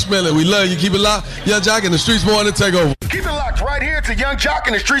care who smell it. We love you. Keep it locked. Young Jock in the Streets Morning Takeover. Keep it locked right here to Young Jock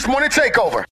in the Streets Morning Takeover.